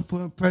want y'all to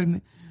put her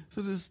pregnant.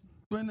 So just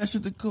bring that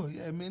shit to court.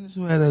 Yeah, man, this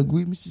who had an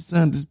agreement. She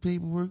signed this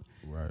paperwork.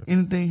 Right.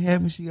 Anything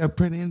happened, she got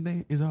pregnant,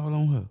 anything is all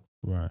on her.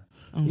 Right.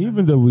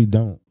 Even though we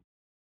don't,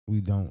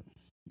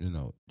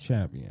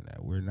 champion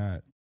that. We're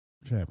not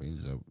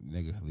champions of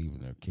niggas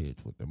leaving their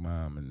kids with their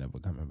mom and never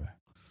coming back.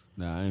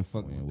 Nah, I ain't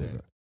fucking with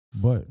that.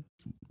 But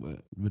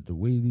with the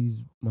way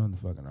these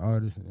motherfucking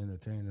artists and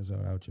entertainers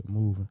are out here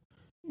moving,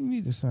 you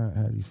need to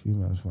have these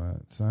females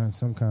sign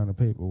some kind of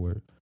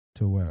paperwork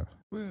to well,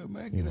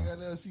 man, get an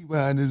LLC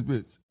behind this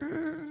bitch.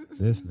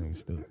 This nigga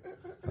stupid.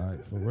 Like,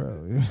 for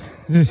real.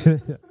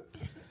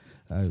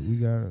 Like, we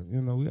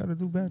gotta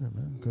do better,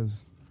 man,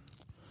 because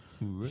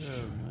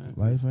man.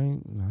 life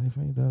ain't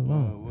that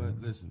long. What?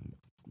 Listen.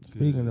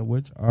 Speaking of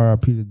which,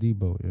 R.I.P. to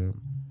Debo, yeah.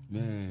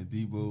 Man,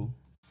 Debo. You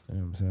know what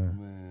I'm saying?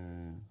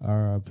 Man.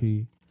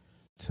 R.I.P.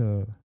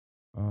 to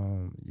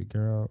your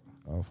girl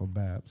off of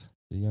Babs,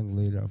 the young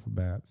lady off of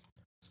Babs.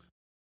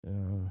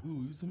 Ooh,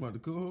 you talking about the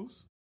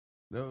co-host?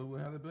 That was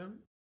with Halle Berry?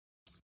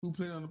 Who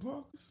played on the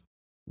Parkers?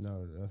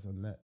 No, that's a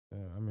net.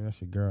 I mean, that's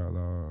your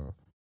girl,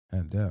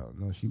 Andell.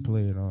 No, she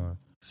played on.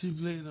 She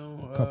played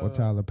on a couple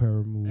Tyler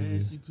Perry movies.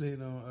 And she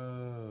played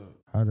on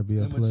How to Be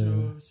a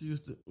Player. She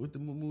used to with the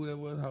movie that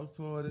was House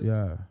Party.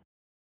 Yeah.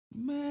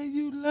 Man,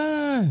 you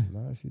lying.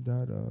 Nah, she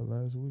died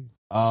last week.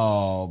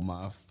 Oh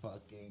my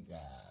fucking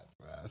God,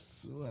 bro. I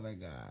swear to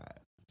God.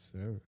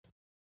 Sure.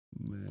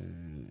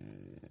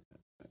 Man.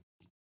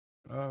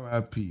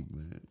 R.I.P.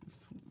 man.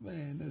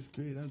 Man, that's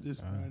crazy. I'm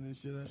just finding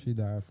this shit out. She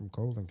died from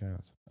colon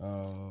cancer.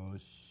 Oh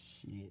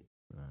shit.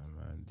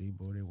 Man,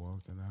 Debo, they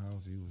walked in the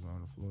house. He was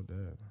on the floor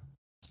dead.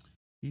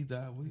 He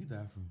died. Where he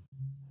died from?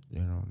 They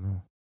don't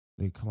know.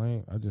 They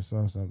claim. I just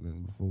saw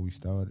something before we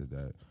started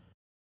that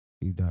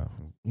he died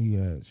from. He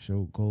had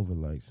showed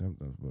COVID-like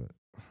symptoms, but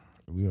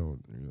we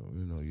don't.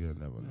 You'll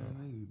never know.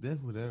 Man,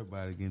 that's what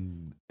everybody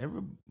getting.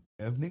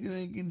 If niggas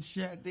ain't getting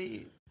shot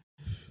dead,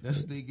 that's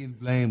what they getting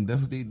blamed.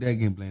 That's what they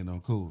getting blamed on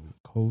COVID.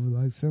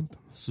 COVID-like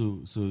symptoms.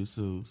 So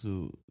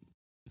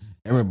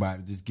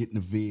everybody just getting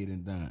the vid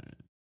and dying.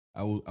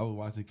 I was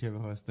watching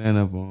Kevin Hart stand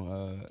up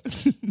on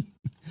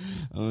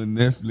on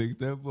Netflix.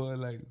 That boy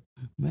like,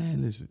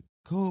 man, listen,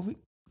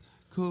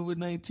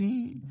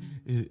 COVID-19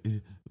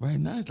 right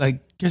now it's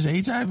like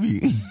catching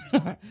HIV.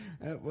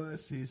 That boy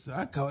said, so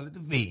I call it the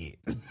vid.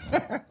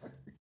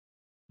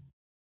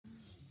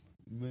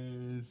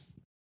 Man,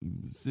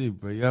 see,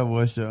 bro, y'all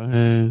wash your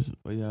hands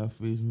or y'all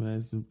face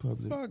masks in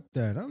public. Fuck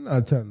that. I'm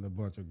not telling a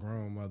bunch of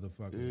grown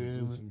motherfuckers to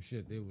do some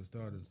shit they was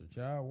taught as a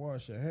child.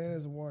 Wash your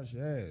hands and wash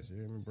your ass. You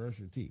hear me? Brush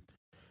your teeth.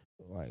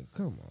 Like,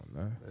 come on,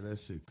 man. That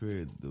shit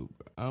crazy, dude.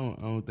 I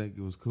don't think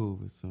it was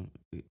COVID.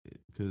 Because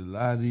a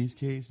lot of these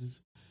cases,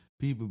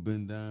 people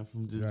been dying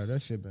from just... Yeah,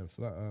 that shit been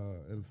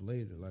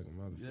inflated like a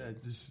motherfucker. Yeah,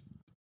 just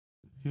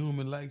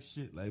human-like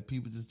shit. Like,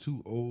 people just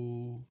too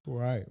old.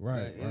 Right.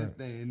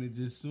 Anything. And it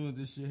just, soon as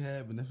this shit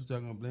happened, that's what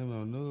y'all gonna blame it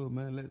on. No,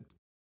 man,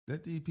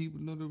 let these people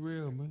know the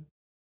real, man.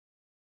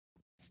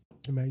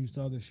 Man, you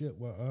saw this shit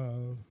with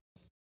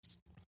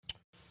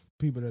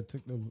people that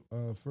took the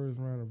first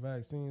round of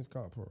vaccines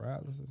caught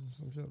paralysis or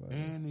some shit like that.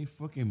 And they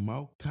fucking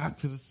mouth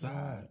cocked to the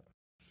side.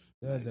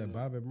 Yeah, Like, that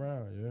Bobby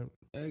Brown,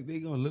 like they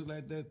gonna look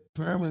like that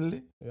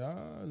permanently. yeah.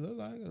 Look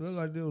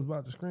like they was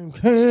about to scream,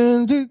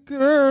 "Candy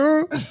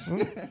girl,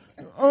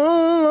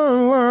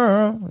 oh my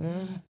world."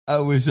 Yeah. I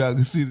wish I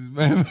could see this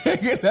man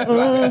making that.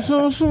 Oh,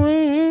 so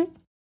sweet,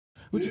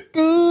 but you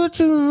good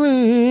to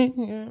me.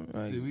 Yeah,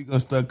 like, See, we gonna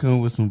start coming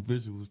with some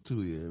visuals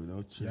too, yeah.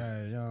 No trip.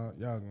 yeah,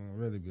 y'all gonna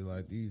really be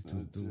like these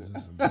two dudes in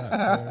some black,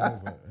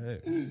 man, but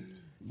hey.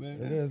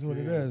 Man, It is what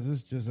it is.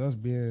 It's just us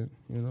being,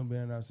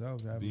 being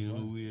ourselves, having being fun.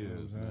 who we You know what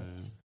I'm is, saying?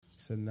 man.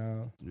 Sitting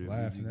down, Yeah,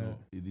 laughing at.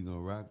 Either you gonna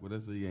rock with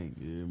us or you ain't.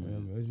 Yeah, Yeah,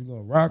 man. man. You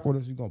gonna rock with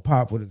us, you gonna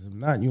pop with us. If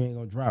not, you ain't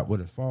gonna drop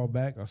with us. Fall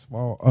back or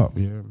fall up,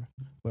 you hear me?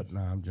 But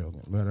nah, I'm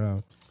joking. But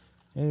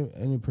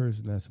any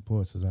person that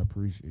supports us, I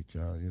appreciate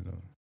y'all, Yeah,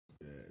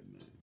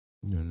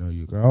 man.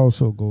 You can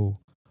also go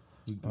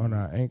on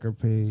our Anchor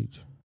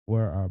page,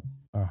 or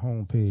our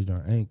homepage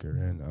on Anchor,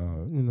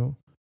 and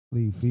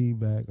leave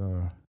feedback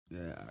or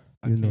Yeah,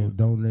 I can't.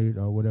 donate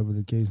or whatever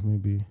the case may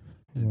be.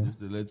 Yeah, just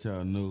to let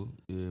y'all know,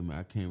 yeah, man,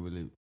 I can't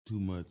relate too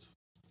much.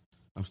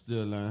 I'm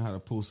still learning how to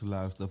post a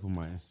lot of stuff on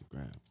my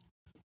Instagram.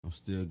 I'm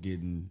still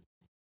getting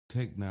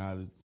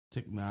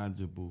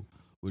technological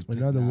with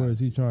In other words,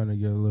 he's trying to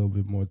get a little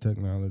bit more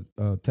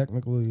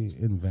technically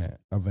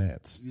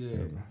advanced.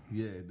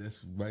 Yeah,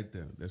 that's right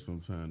there. That's what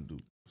I'm trying to do.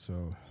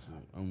 So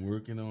I'm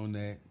working on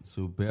that.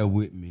 So bear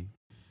with me,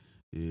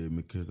 yeah,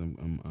 because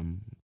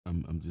I'm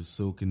just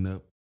soaking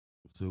up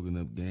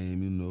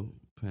game,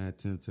 paying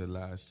attention to a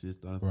lot of shit,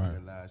 starting to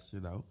figure a lot of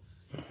shit out.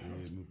 Yeah,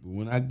 but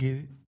when I get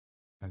it,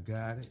 I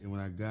got it, and when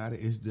I got it,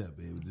 it's there,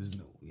 baby. Just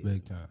know,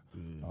 big time.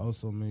 Yeah.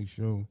 Also, make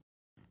sure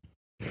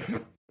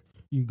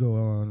you go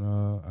on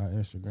our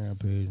Instagram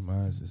page.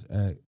 Mine is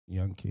at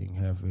Young King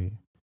Hefe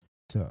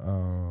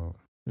to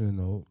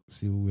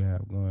see what we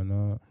have going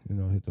on.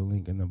 Hit the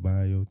link in the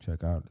bio.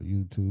 Check out the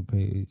YouTube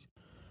page,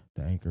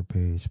 the Anchor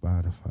page,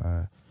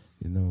 Spotify.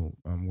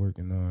 I'm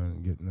working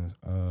on getting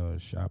a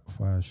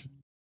Shopify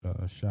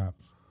shop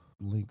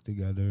link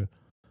together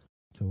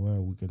to where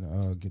we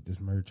can get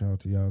this merch out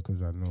to y'all,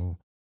 because I know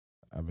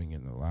I've been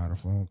getting a lot of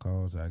phone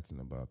calls asking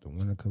about the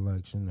winter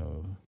collection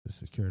or the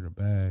Secure the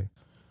Bag.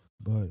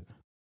 But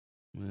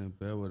man,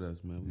 bear with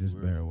us, man.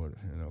 bear with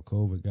us.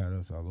 COVID got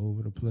us all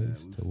over the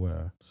place to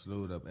where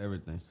slowed up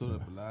everything.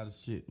 Slowed up a lot of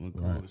shit when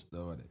COVID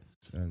started.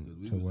 And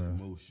we to was where in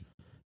motion.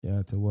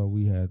 Yeah, to where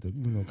we had to,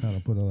 kind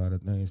of put a lot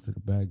of things to the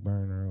back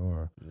burner,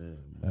 or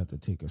had to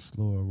take a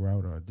slower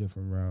route or a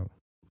different route.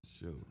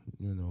 Sure.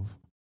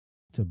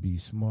 To be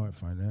smart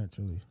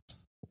financially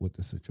with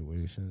the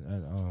situation.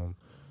 And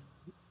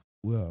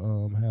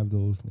we'll have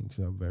those links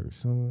up very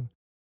soon.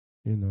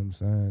 You know what I'm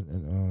saying?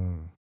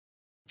 And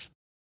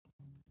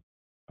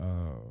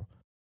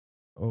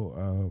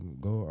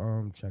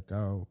go check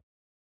out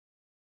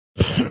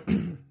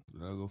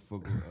I'll go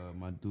fuck with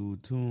my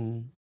dude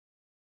Toon.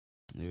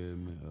 Yeah,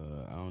 man.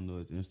 I don't know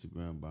his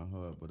Instagram by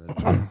heart, but I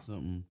think it's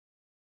something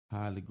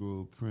Highly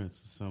Grove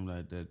Prince or something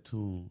like that.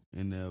 Toon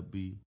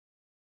NLB.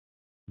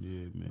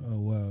 Yeah, man. Oh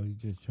well, you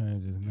just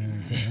changed his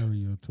name to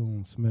Ariel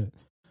Toon Smith.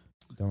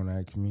 Don't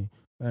ask me.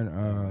 And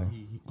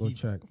go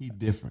check. He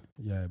different.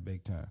 Yeah,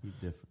 big time. He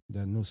different.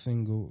 That new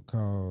single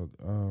called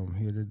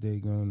 "Here Today,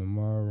 Gone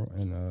Tomorrow"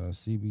 and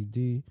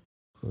CBD.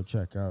 Go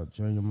check out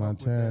Junior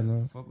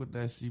Montana. Fuck with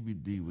that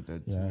CBD with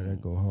that. Yeah, tune.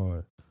 that go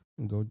hard.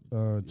 And go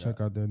check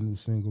out that new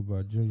single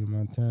by Junior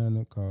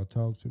Montana called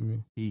 "Talk to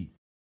Me." He.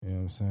 You know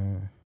what I'm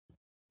saying?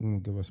 I'm gonna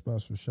give a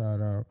special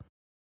shout out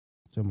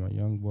to my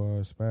young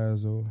boy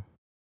Spazzo.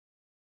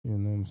 You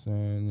know what I'm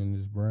saying? And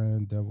his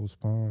brand Devil's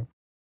Palm.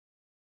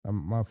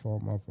 My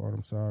fault.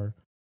 I'm sorry.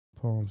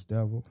 Palms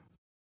Devil.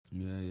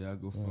 Yeah, I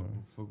go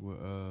fuck with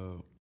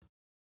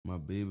my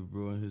baby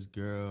bro and his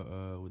girl.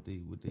 What they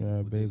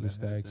Baby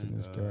Stacks and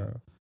his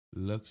girl.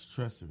 Lux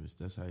Treacherous.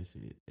 That's how you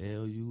say it.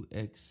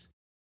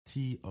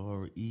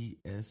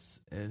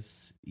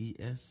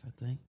 LUXTRESSES. I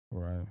think.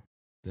 Right.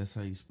 That's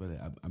how you spell it.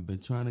 I've been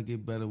trying to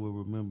get better with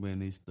remembering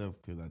their stuff,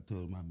 because I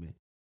told them I've been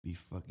be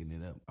fucking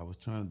it up. I was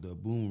trying to do a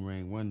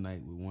boomerang one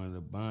night with one of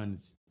the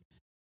bonnets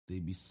they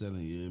be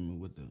selling, you hear me,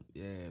 but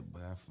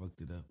I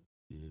fucked it up.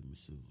 Yeah,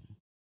 sure.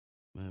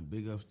 Man,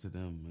 big ups to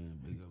them, man.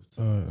 Big ups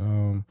to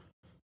them.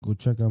 Go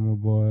check out my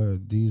boy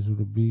Diesel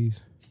the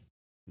Beast.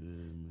 Yeah,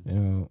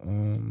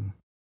 man.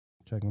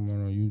 Check him out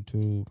on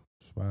YouTube,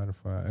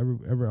 Spotify.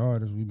 Every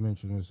artist we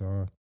mentioned is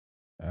on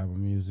Apple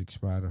Music,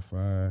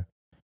 Spotify,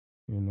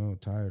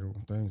 Tidal,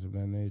 things of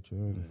that nature.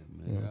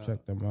 Man,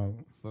 check them out.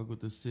 Fuck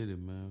with the city,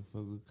 man.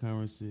 Fuck with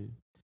Currency.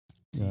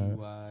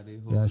 TY, they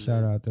hold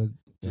shout out to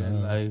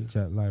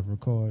Jet Life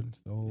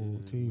Recordings, the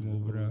whole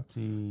team over there.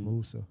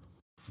 Musa.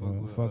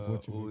 Fuck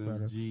with you,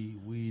 OMG,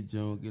 Weed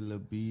Jones, get a little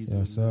bees.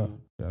 Yes, sir.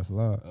 That's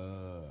love.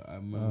 I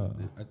remember.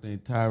 I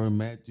think Tyron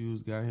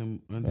Matthews got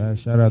him under. Yeah,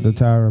 shout out to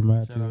Tyron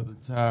Matthews. Shout out to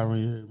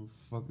Tyron. You heard me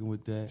fucking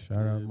with that.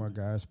 Shout out my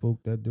guy Spook,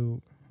 that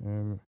dude.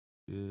 Yeah,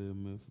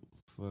 man.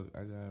 Fuck,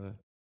 I gotta.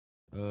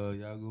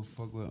 Y'all go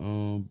fuck with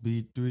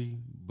B3,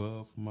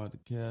 Buff from out the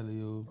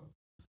Calio,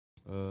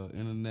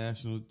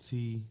 International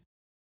T.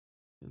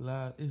 It's a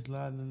lot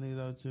of niggas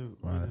out here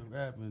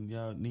rapping.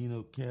 Y'all,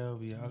 Nino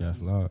Calvi.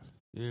 Yes, Lord.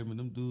 Yeah, man,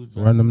 them dudes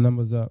Run them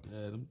numbers up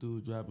Yeah, them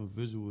dudes dropping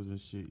visuals and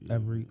shit. Yeah,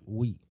 every man.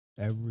 week,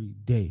 every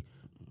day.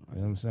 You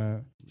know what I'm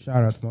saying?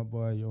 Shout out to my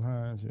boy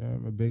Johannes, yeah,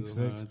 my Big Six.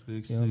 Johannes,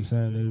 Big You know what I'm Six,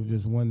 saying? yeah, They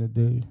just won the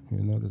day, you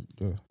know,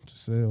 to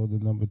sell the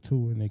number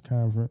 2 in their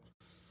conference.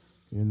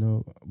 You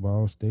know,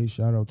 Ball State,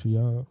 shout out to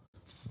y'all,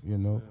 you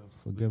know,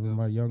 for big giving up.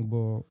 my young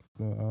boy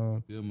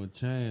Give him a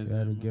chance. yeah,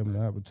 to man, give him the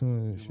like,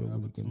 opportunity to give show him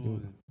an what he can do.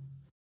 opportunity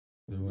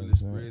You to know what really I'm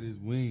saying? spread his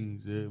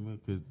wings, yeah, man,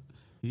 because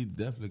he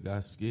definitely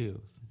got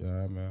skills.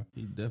 Yeah, man.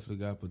 He definitely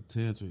got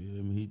potential. Yeah,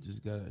 I mean, he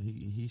just got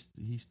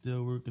he's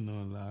still working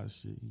on a lot of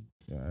shit.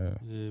 Yeah,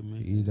 Yeah,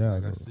 man. He down,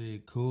 like I though.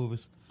 said,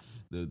 COVID,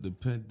 the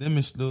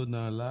pandemic slowed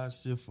down a lot of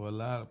shit for a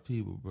lot of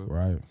people, bro.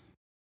 right.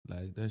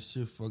 Like that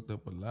shit fucked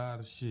up a lot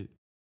of shit.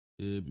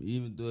 Yeah,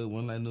 even though it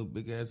wasn't like no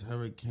big ass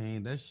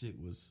hurricane, that shit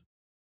was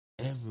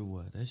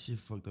everywhere. That shit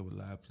fucked up a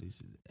lot of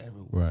places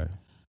everywhere. Right.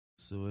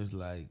 So it's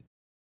like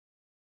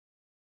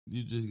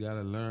you just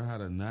gotta learn how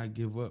to not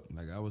give up.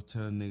 Like I was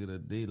telling nigga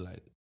today,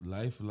 like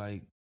life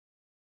like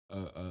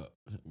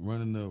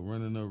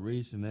running a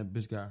race and that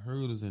bitch got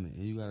hurdles in it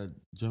and you gotta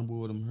jump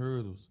over them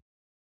hurdles.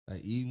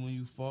 Like even when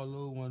you fall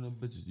over one of them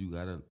bitches, you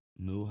gotta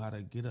know how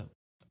to get up.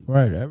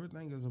 Right.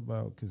 Everything is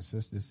about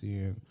consistency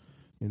and,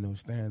 you know,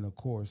 staying the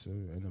course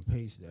and the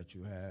pace that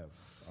you have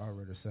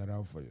already set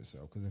out for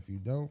yourself. Because if you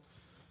don't,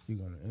 you're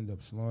going to end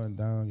up slowing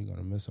down. You're going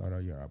to miss out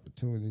on your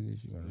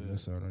opportunities. You're going to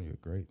miss out on your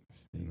greatness.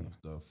 You're You know, gonna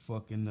start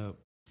fucking up.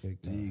 big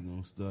Then you're time.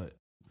 gonna start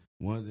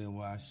wondering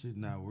why shit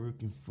not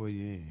working for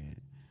you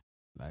and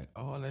like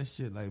all that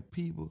shit. Like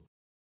people,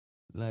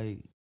 like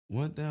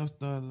one thing I'm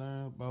starting to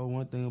learn about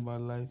one thing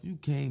about life, you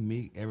can't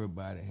make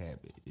everybody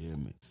happy. You know what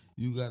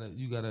I mean?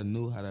 You gotta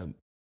know how to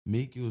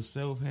make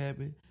yourself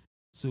happy.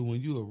 So when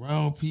you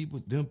around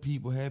people, them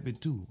people happy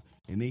too.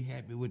 And they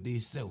happy with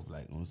themselves,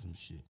 like on some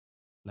shit.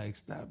 Like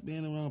stop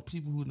being around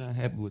people who not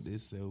happy with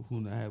themselves,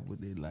 who not happy with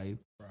their life,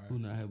 who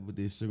not happy with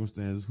their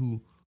circumstances, who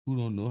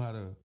don't know how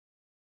to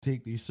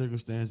take these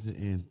circumstances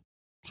and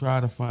try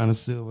to find a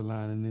silver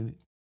lining in it.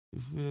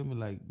 You feel me?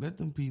 Like let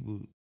them people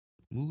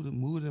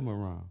move them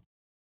around.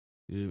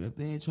 Yeah, if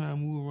they ain't trying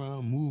to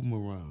move them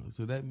around.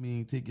 So that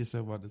means take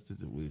yourself out of the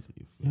situation.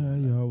 You feel Yeah,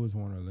 me? you always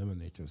want to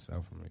eliminate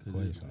yourself from the 'Cause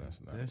equation. it's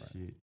That's not like,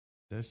 right.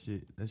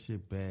 that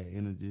shit bad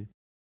energy.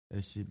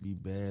 That shit be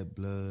bad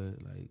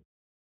blood. Like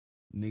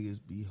niggas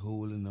be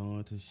holding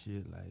on to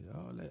shit. Like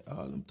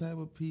all them type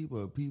of people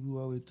who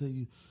always tell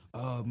you,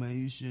 oh man,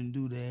 you shouldn't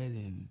do that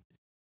and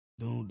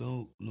don't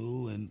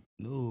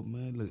no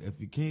man. Look, if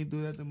you can't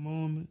do that at the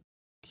moment,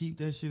 keep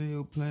that shit in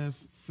your plan.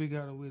 Figure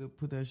out a way to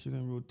put that shit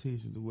in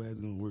rotation the way it's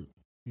gonna work.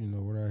 You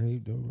know what I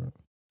hate, though, bro?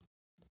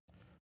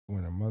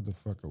 When a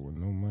motherfucker with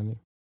no money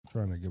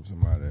trying to give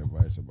somebody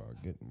advice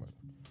about getting money.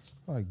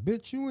 Like,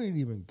 bitch, you ain't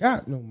even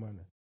got no money.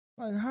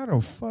 Like, how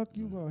the fuck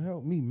you gonna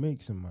help me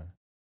make some money?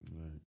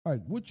 Right.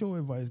 Like, what your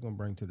advice gonna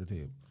bring to the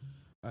table?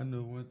 I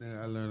know one thing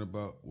I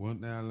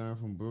learned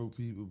from broke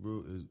people,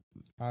 bro, is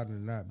How to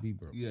not be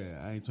broke.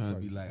 yeah, I ain't trying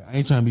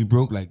to be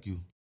broke like you.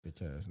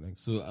 Bitch ass nigga.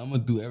 So I'm gonna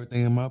do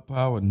everything in my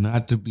power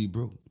not to be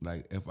broke.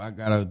 Like if I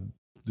gotta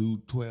do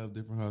 12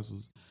 different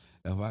hustles,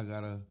 if I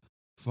gotta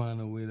find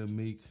a way to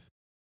make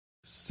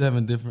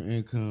 7 different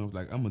incomes,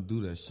 like I'm gonna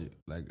do that shit.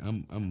 Like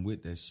I'm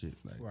with that shit.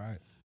 Like Right.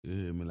 you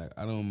hear me? Like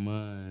I don't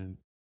mind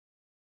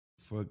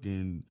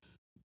fucking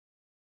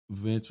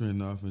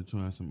venturing off and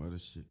trying some other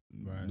shit.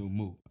 Right. No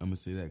more. I'm gonna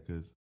say that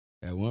because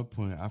at one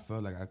point I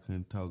felt like I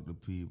couldn't talk to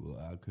people.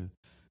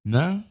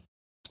 Now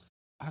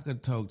I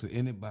could talk to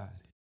anybody.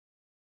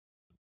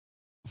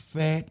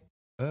 Fat,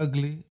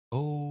 ugly,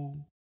 old.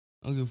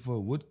 I don't give a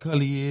fuck what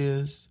color he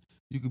is.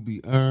 You could be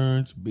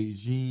orange,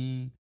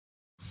 Beijing,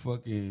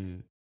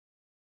 fucking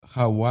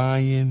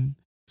Hawaiian,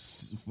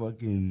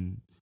 fucking.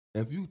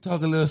 If you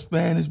talk a little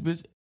Spanish,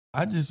 bitch,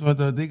 I just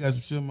found out they got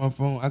some shit on my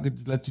phone. I could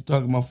just let you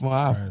talk on my phone.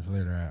 I'll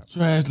Translator app.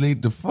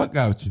 translate the fuck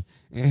out you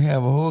and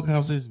have a whole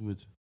conversation with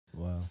you.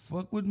 Wow.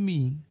 Fuck with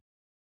me.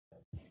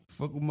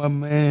 Fuck with my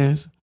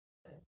mans.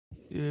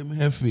 Yeah, man,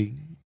 have faith.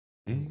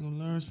 And you gonna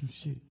learn some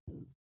shit.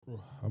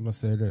 I'm gonna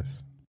say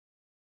this.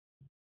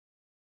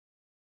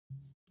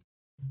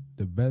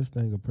 The best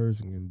thing a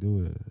person can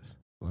do is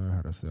learn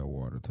how to sell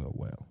water to a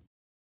well.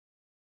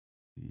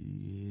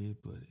 Yeah,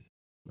 buddy.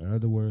 In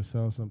other words,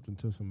 sell something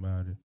to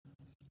somebody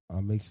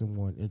or make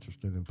someone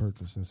interested in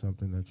purchasing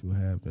something that you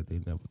have that they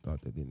never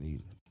thought that they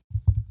needed.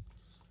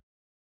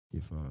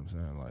 You feel what I'm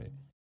saying? Like,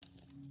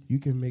 you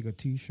can make a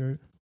t-shirt,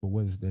 but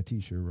what does that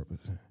t-shirt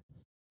represent?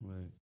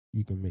 Right,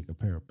 You can make a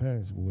pair of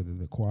pants, but what does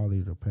the quality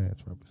of the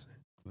pants represent?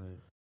 right.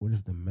 What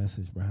is the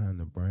message behind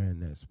the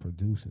brand that's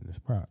producing this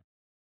product?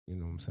 You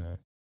know what I'm saying?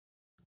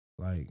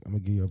 Like, I'm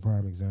going to give you a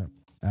prime example.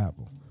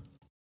 Apple.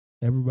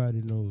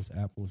 Everybody knows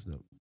Apple's the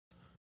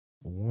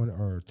 1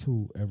 or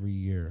 2 every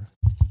year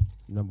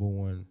number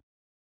 1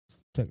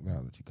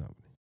 technology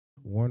company.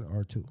 1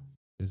 or 2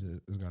 is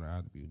going to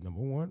either be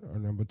number 1 or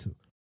number 2,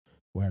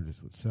 whether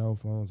it's with cell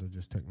phones or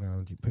just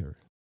technology, period.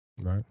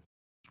 Right?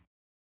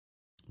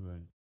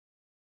 Right.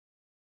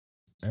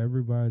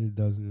 Everybody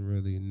doesn't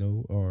really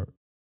know or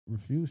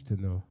refuse to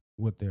know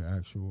what their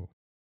actual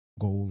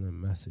goal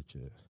and message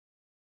is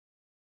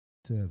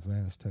to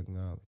advance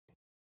technology.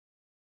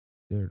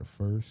 They're the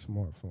first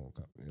smartphone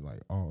company,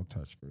 like all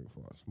touchscreen for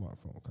a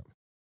smartphone company.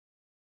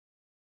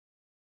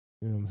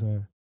 You know what I'm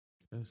saying?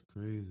 That's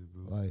crazy,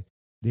 bro. Like,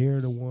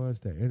 they're the ones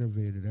that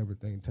innovated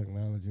everything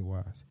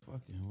technology-wise.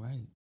 Fucking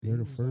right. They're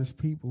the first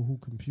people who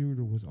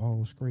computer was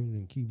all screen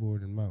and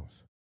keyboard and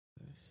mouse.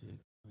 That shit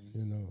crazy.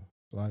 You know,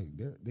 like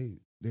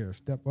they're a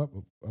step up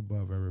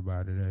above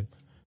everybody.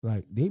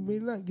 Like, they may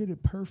not get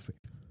it perfect,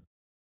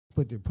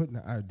 but they're putting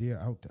the idea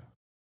out there.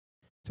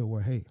 So,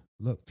 well, hey,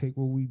 look, take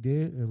what we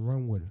did and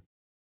run with it.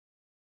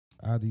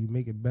 Either you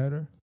make it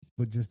better,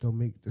 but just don't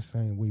make it the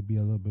same way. Be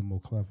a little bit more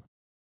clever.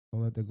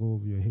 Don't let that go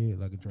over your head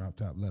like a drop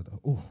top leather.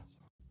 Ooh,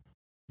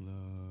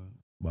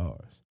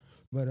 bars.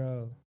 But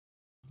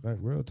like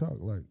real talk,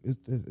 like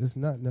it's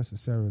not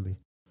necessarily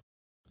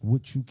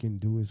what you can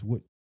do, it's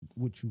what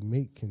you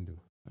make can do.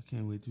 I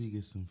can't wait till we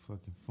get some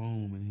fucking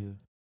foam in here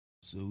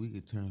so we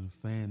can turn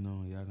the fan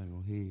on. Y'all not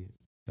gonna hear it.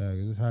 Yeah,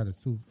 it's how the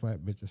two fat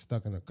bitches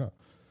stuck in a cup.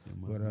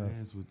 And my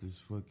man's with this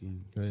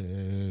fucking.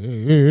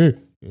 Hey,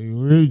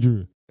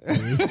 Adrian.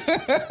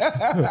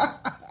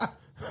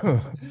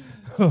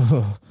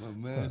 My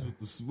man's with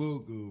the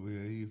smoke over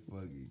here. He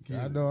fucking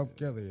killing. I know I'm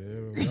killing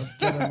you. I'm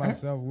killing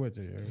myself with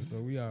you.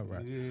 So we all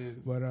right. Yeah.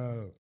 But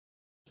I'm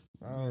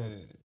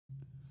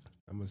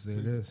gonna say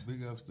this.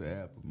 Big ups to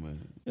Apple,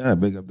 man. Yeah,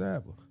 big up to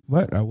Apple.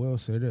 But I will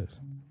say this.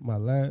 My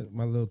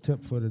little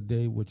tip for the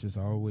day, which is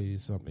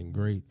always something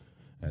great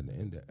at the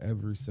end of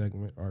every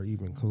segment, or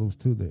even close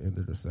to the end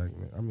of the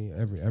segment. I mean,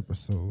 every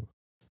episode.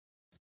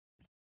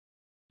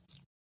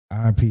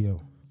 IPO.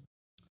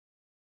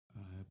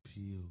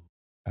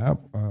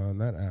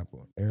 Not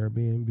Apple.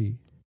 Airbnb.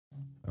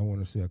 I want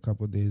to say a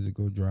couple of days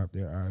ago dropped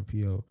their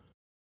IPO,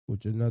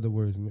 which in other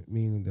words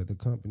meaning that the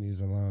company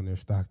is allowing their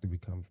stock to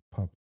become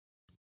public.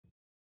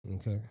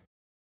 Okay.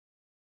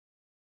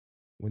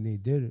 When they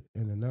did it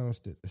and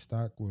announced it, the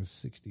stock was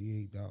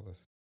 $68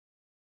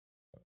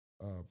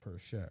 per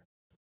share.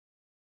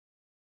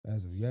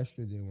 As of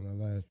yesterday, when I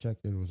last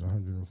checked it was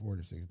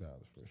 $146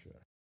 per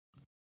share.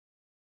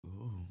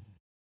 Oh.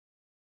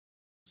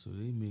 So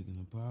they making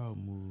a power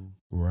move.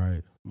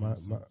 Right.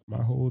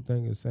 My whole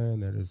thing is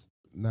saying that it's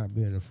not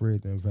being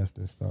afraid to invest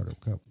in startup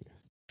companies.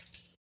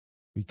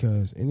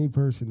 Because any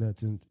person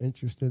that's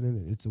interested in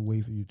it, it's a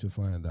way for you to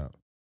find out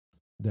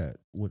that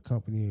what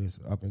company is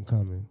up and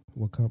coming,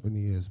 what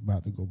company is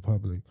about to go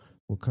public,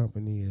 what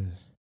company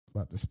is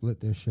about to split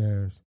their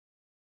shares,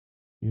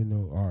 you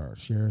know, our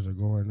shares are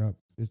going up.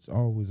 It's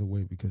always a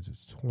way because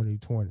it's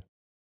 2020.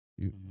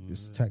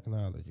 It's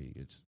technology.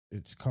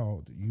 It's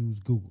called use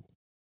Google.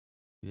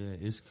 Yeah,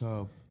 it's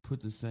called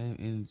put the same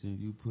energy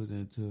you put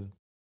into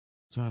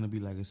trying to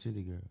be like a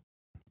city girl.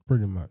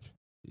 Pretty much.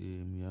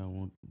 Yeah, I mean, I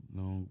want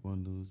long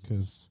bundles.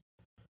 Because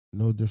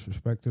no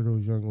disrespect to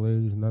those young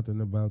ladies,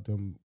 nothing about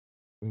them,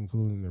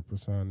 including their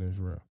persona, is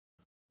real.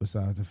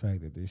 Besides the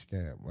fact that they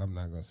scam. I'm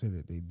not going to say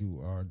that they do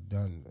or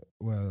done.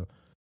 Well,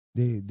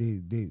 they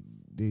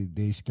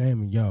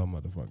scamming y'all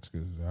motherfuckers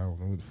because I don't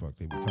know who the fuck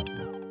they be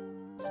talking about.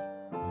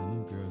 Man,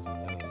 them girls in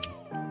love.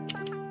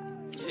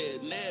 Yeah,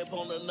 Neb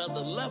on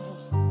another level.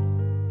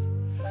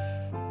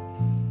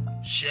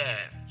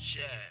 Share.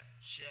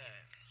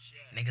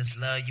 Niggas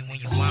love you when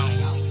you wrong,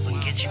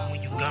 forget you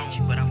when you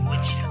gone, but I'm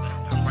with you.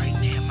 I'm right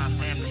there in my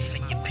family,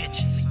 send your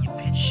pictures.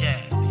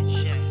 Share.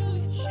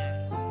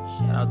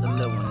 Shout out the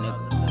little one, nigga.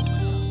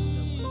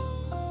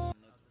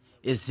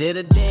 Is it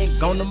a day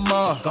gone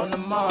tomorrow?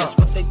 That's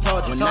what they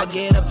taught you. When I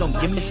get up, don't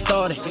get me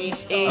started.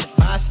 If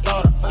I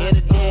start, hit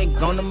a day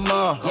gone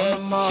tomorrow.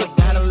 Shit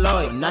got a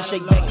lawyer, now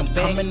shake back and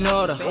bang in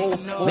order.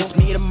 Miss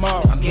me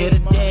tomorrow, I'm here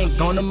today,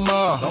 gone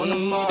tomorrow.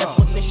 That's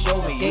what they show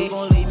me. You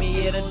gon' leave me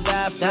here to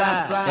die,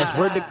 fly. That's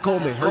word to call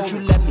me. Hurt you,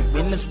 let me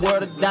in this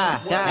world to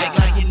die. Act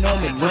like you know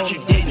me, what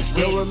you didn't.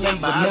 Still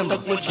remember, I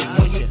stuck with you,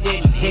 what you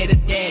didn't. Here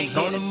today,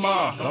 gone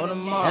tomorrow.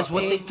 That's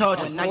what they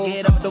taught you. When I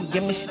get up, don't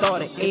get me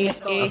started.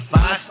 If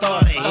I start.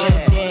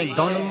 Shit dang,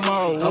 gone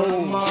tomorrow.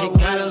 Shit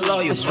got a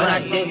lawyer, but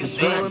I didn't.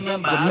 Still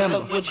remember, I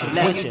stuck with you,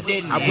 like you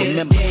didn't. I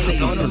remember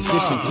sitting in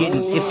position,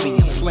 getting iffy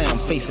and slam,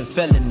 facing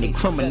felony,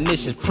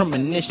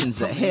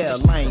 premonitions of hell.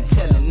 I ain't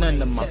telling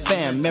none of my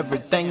fam,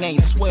 everything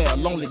ain't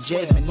swell. Only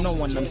Jasmine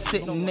knowing I'm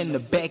sitting in the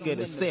back of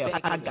the cell.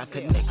 I got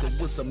connected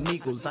with some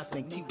Eagles, I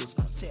think he was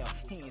gonna tell.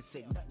 He ain't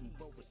say nothing.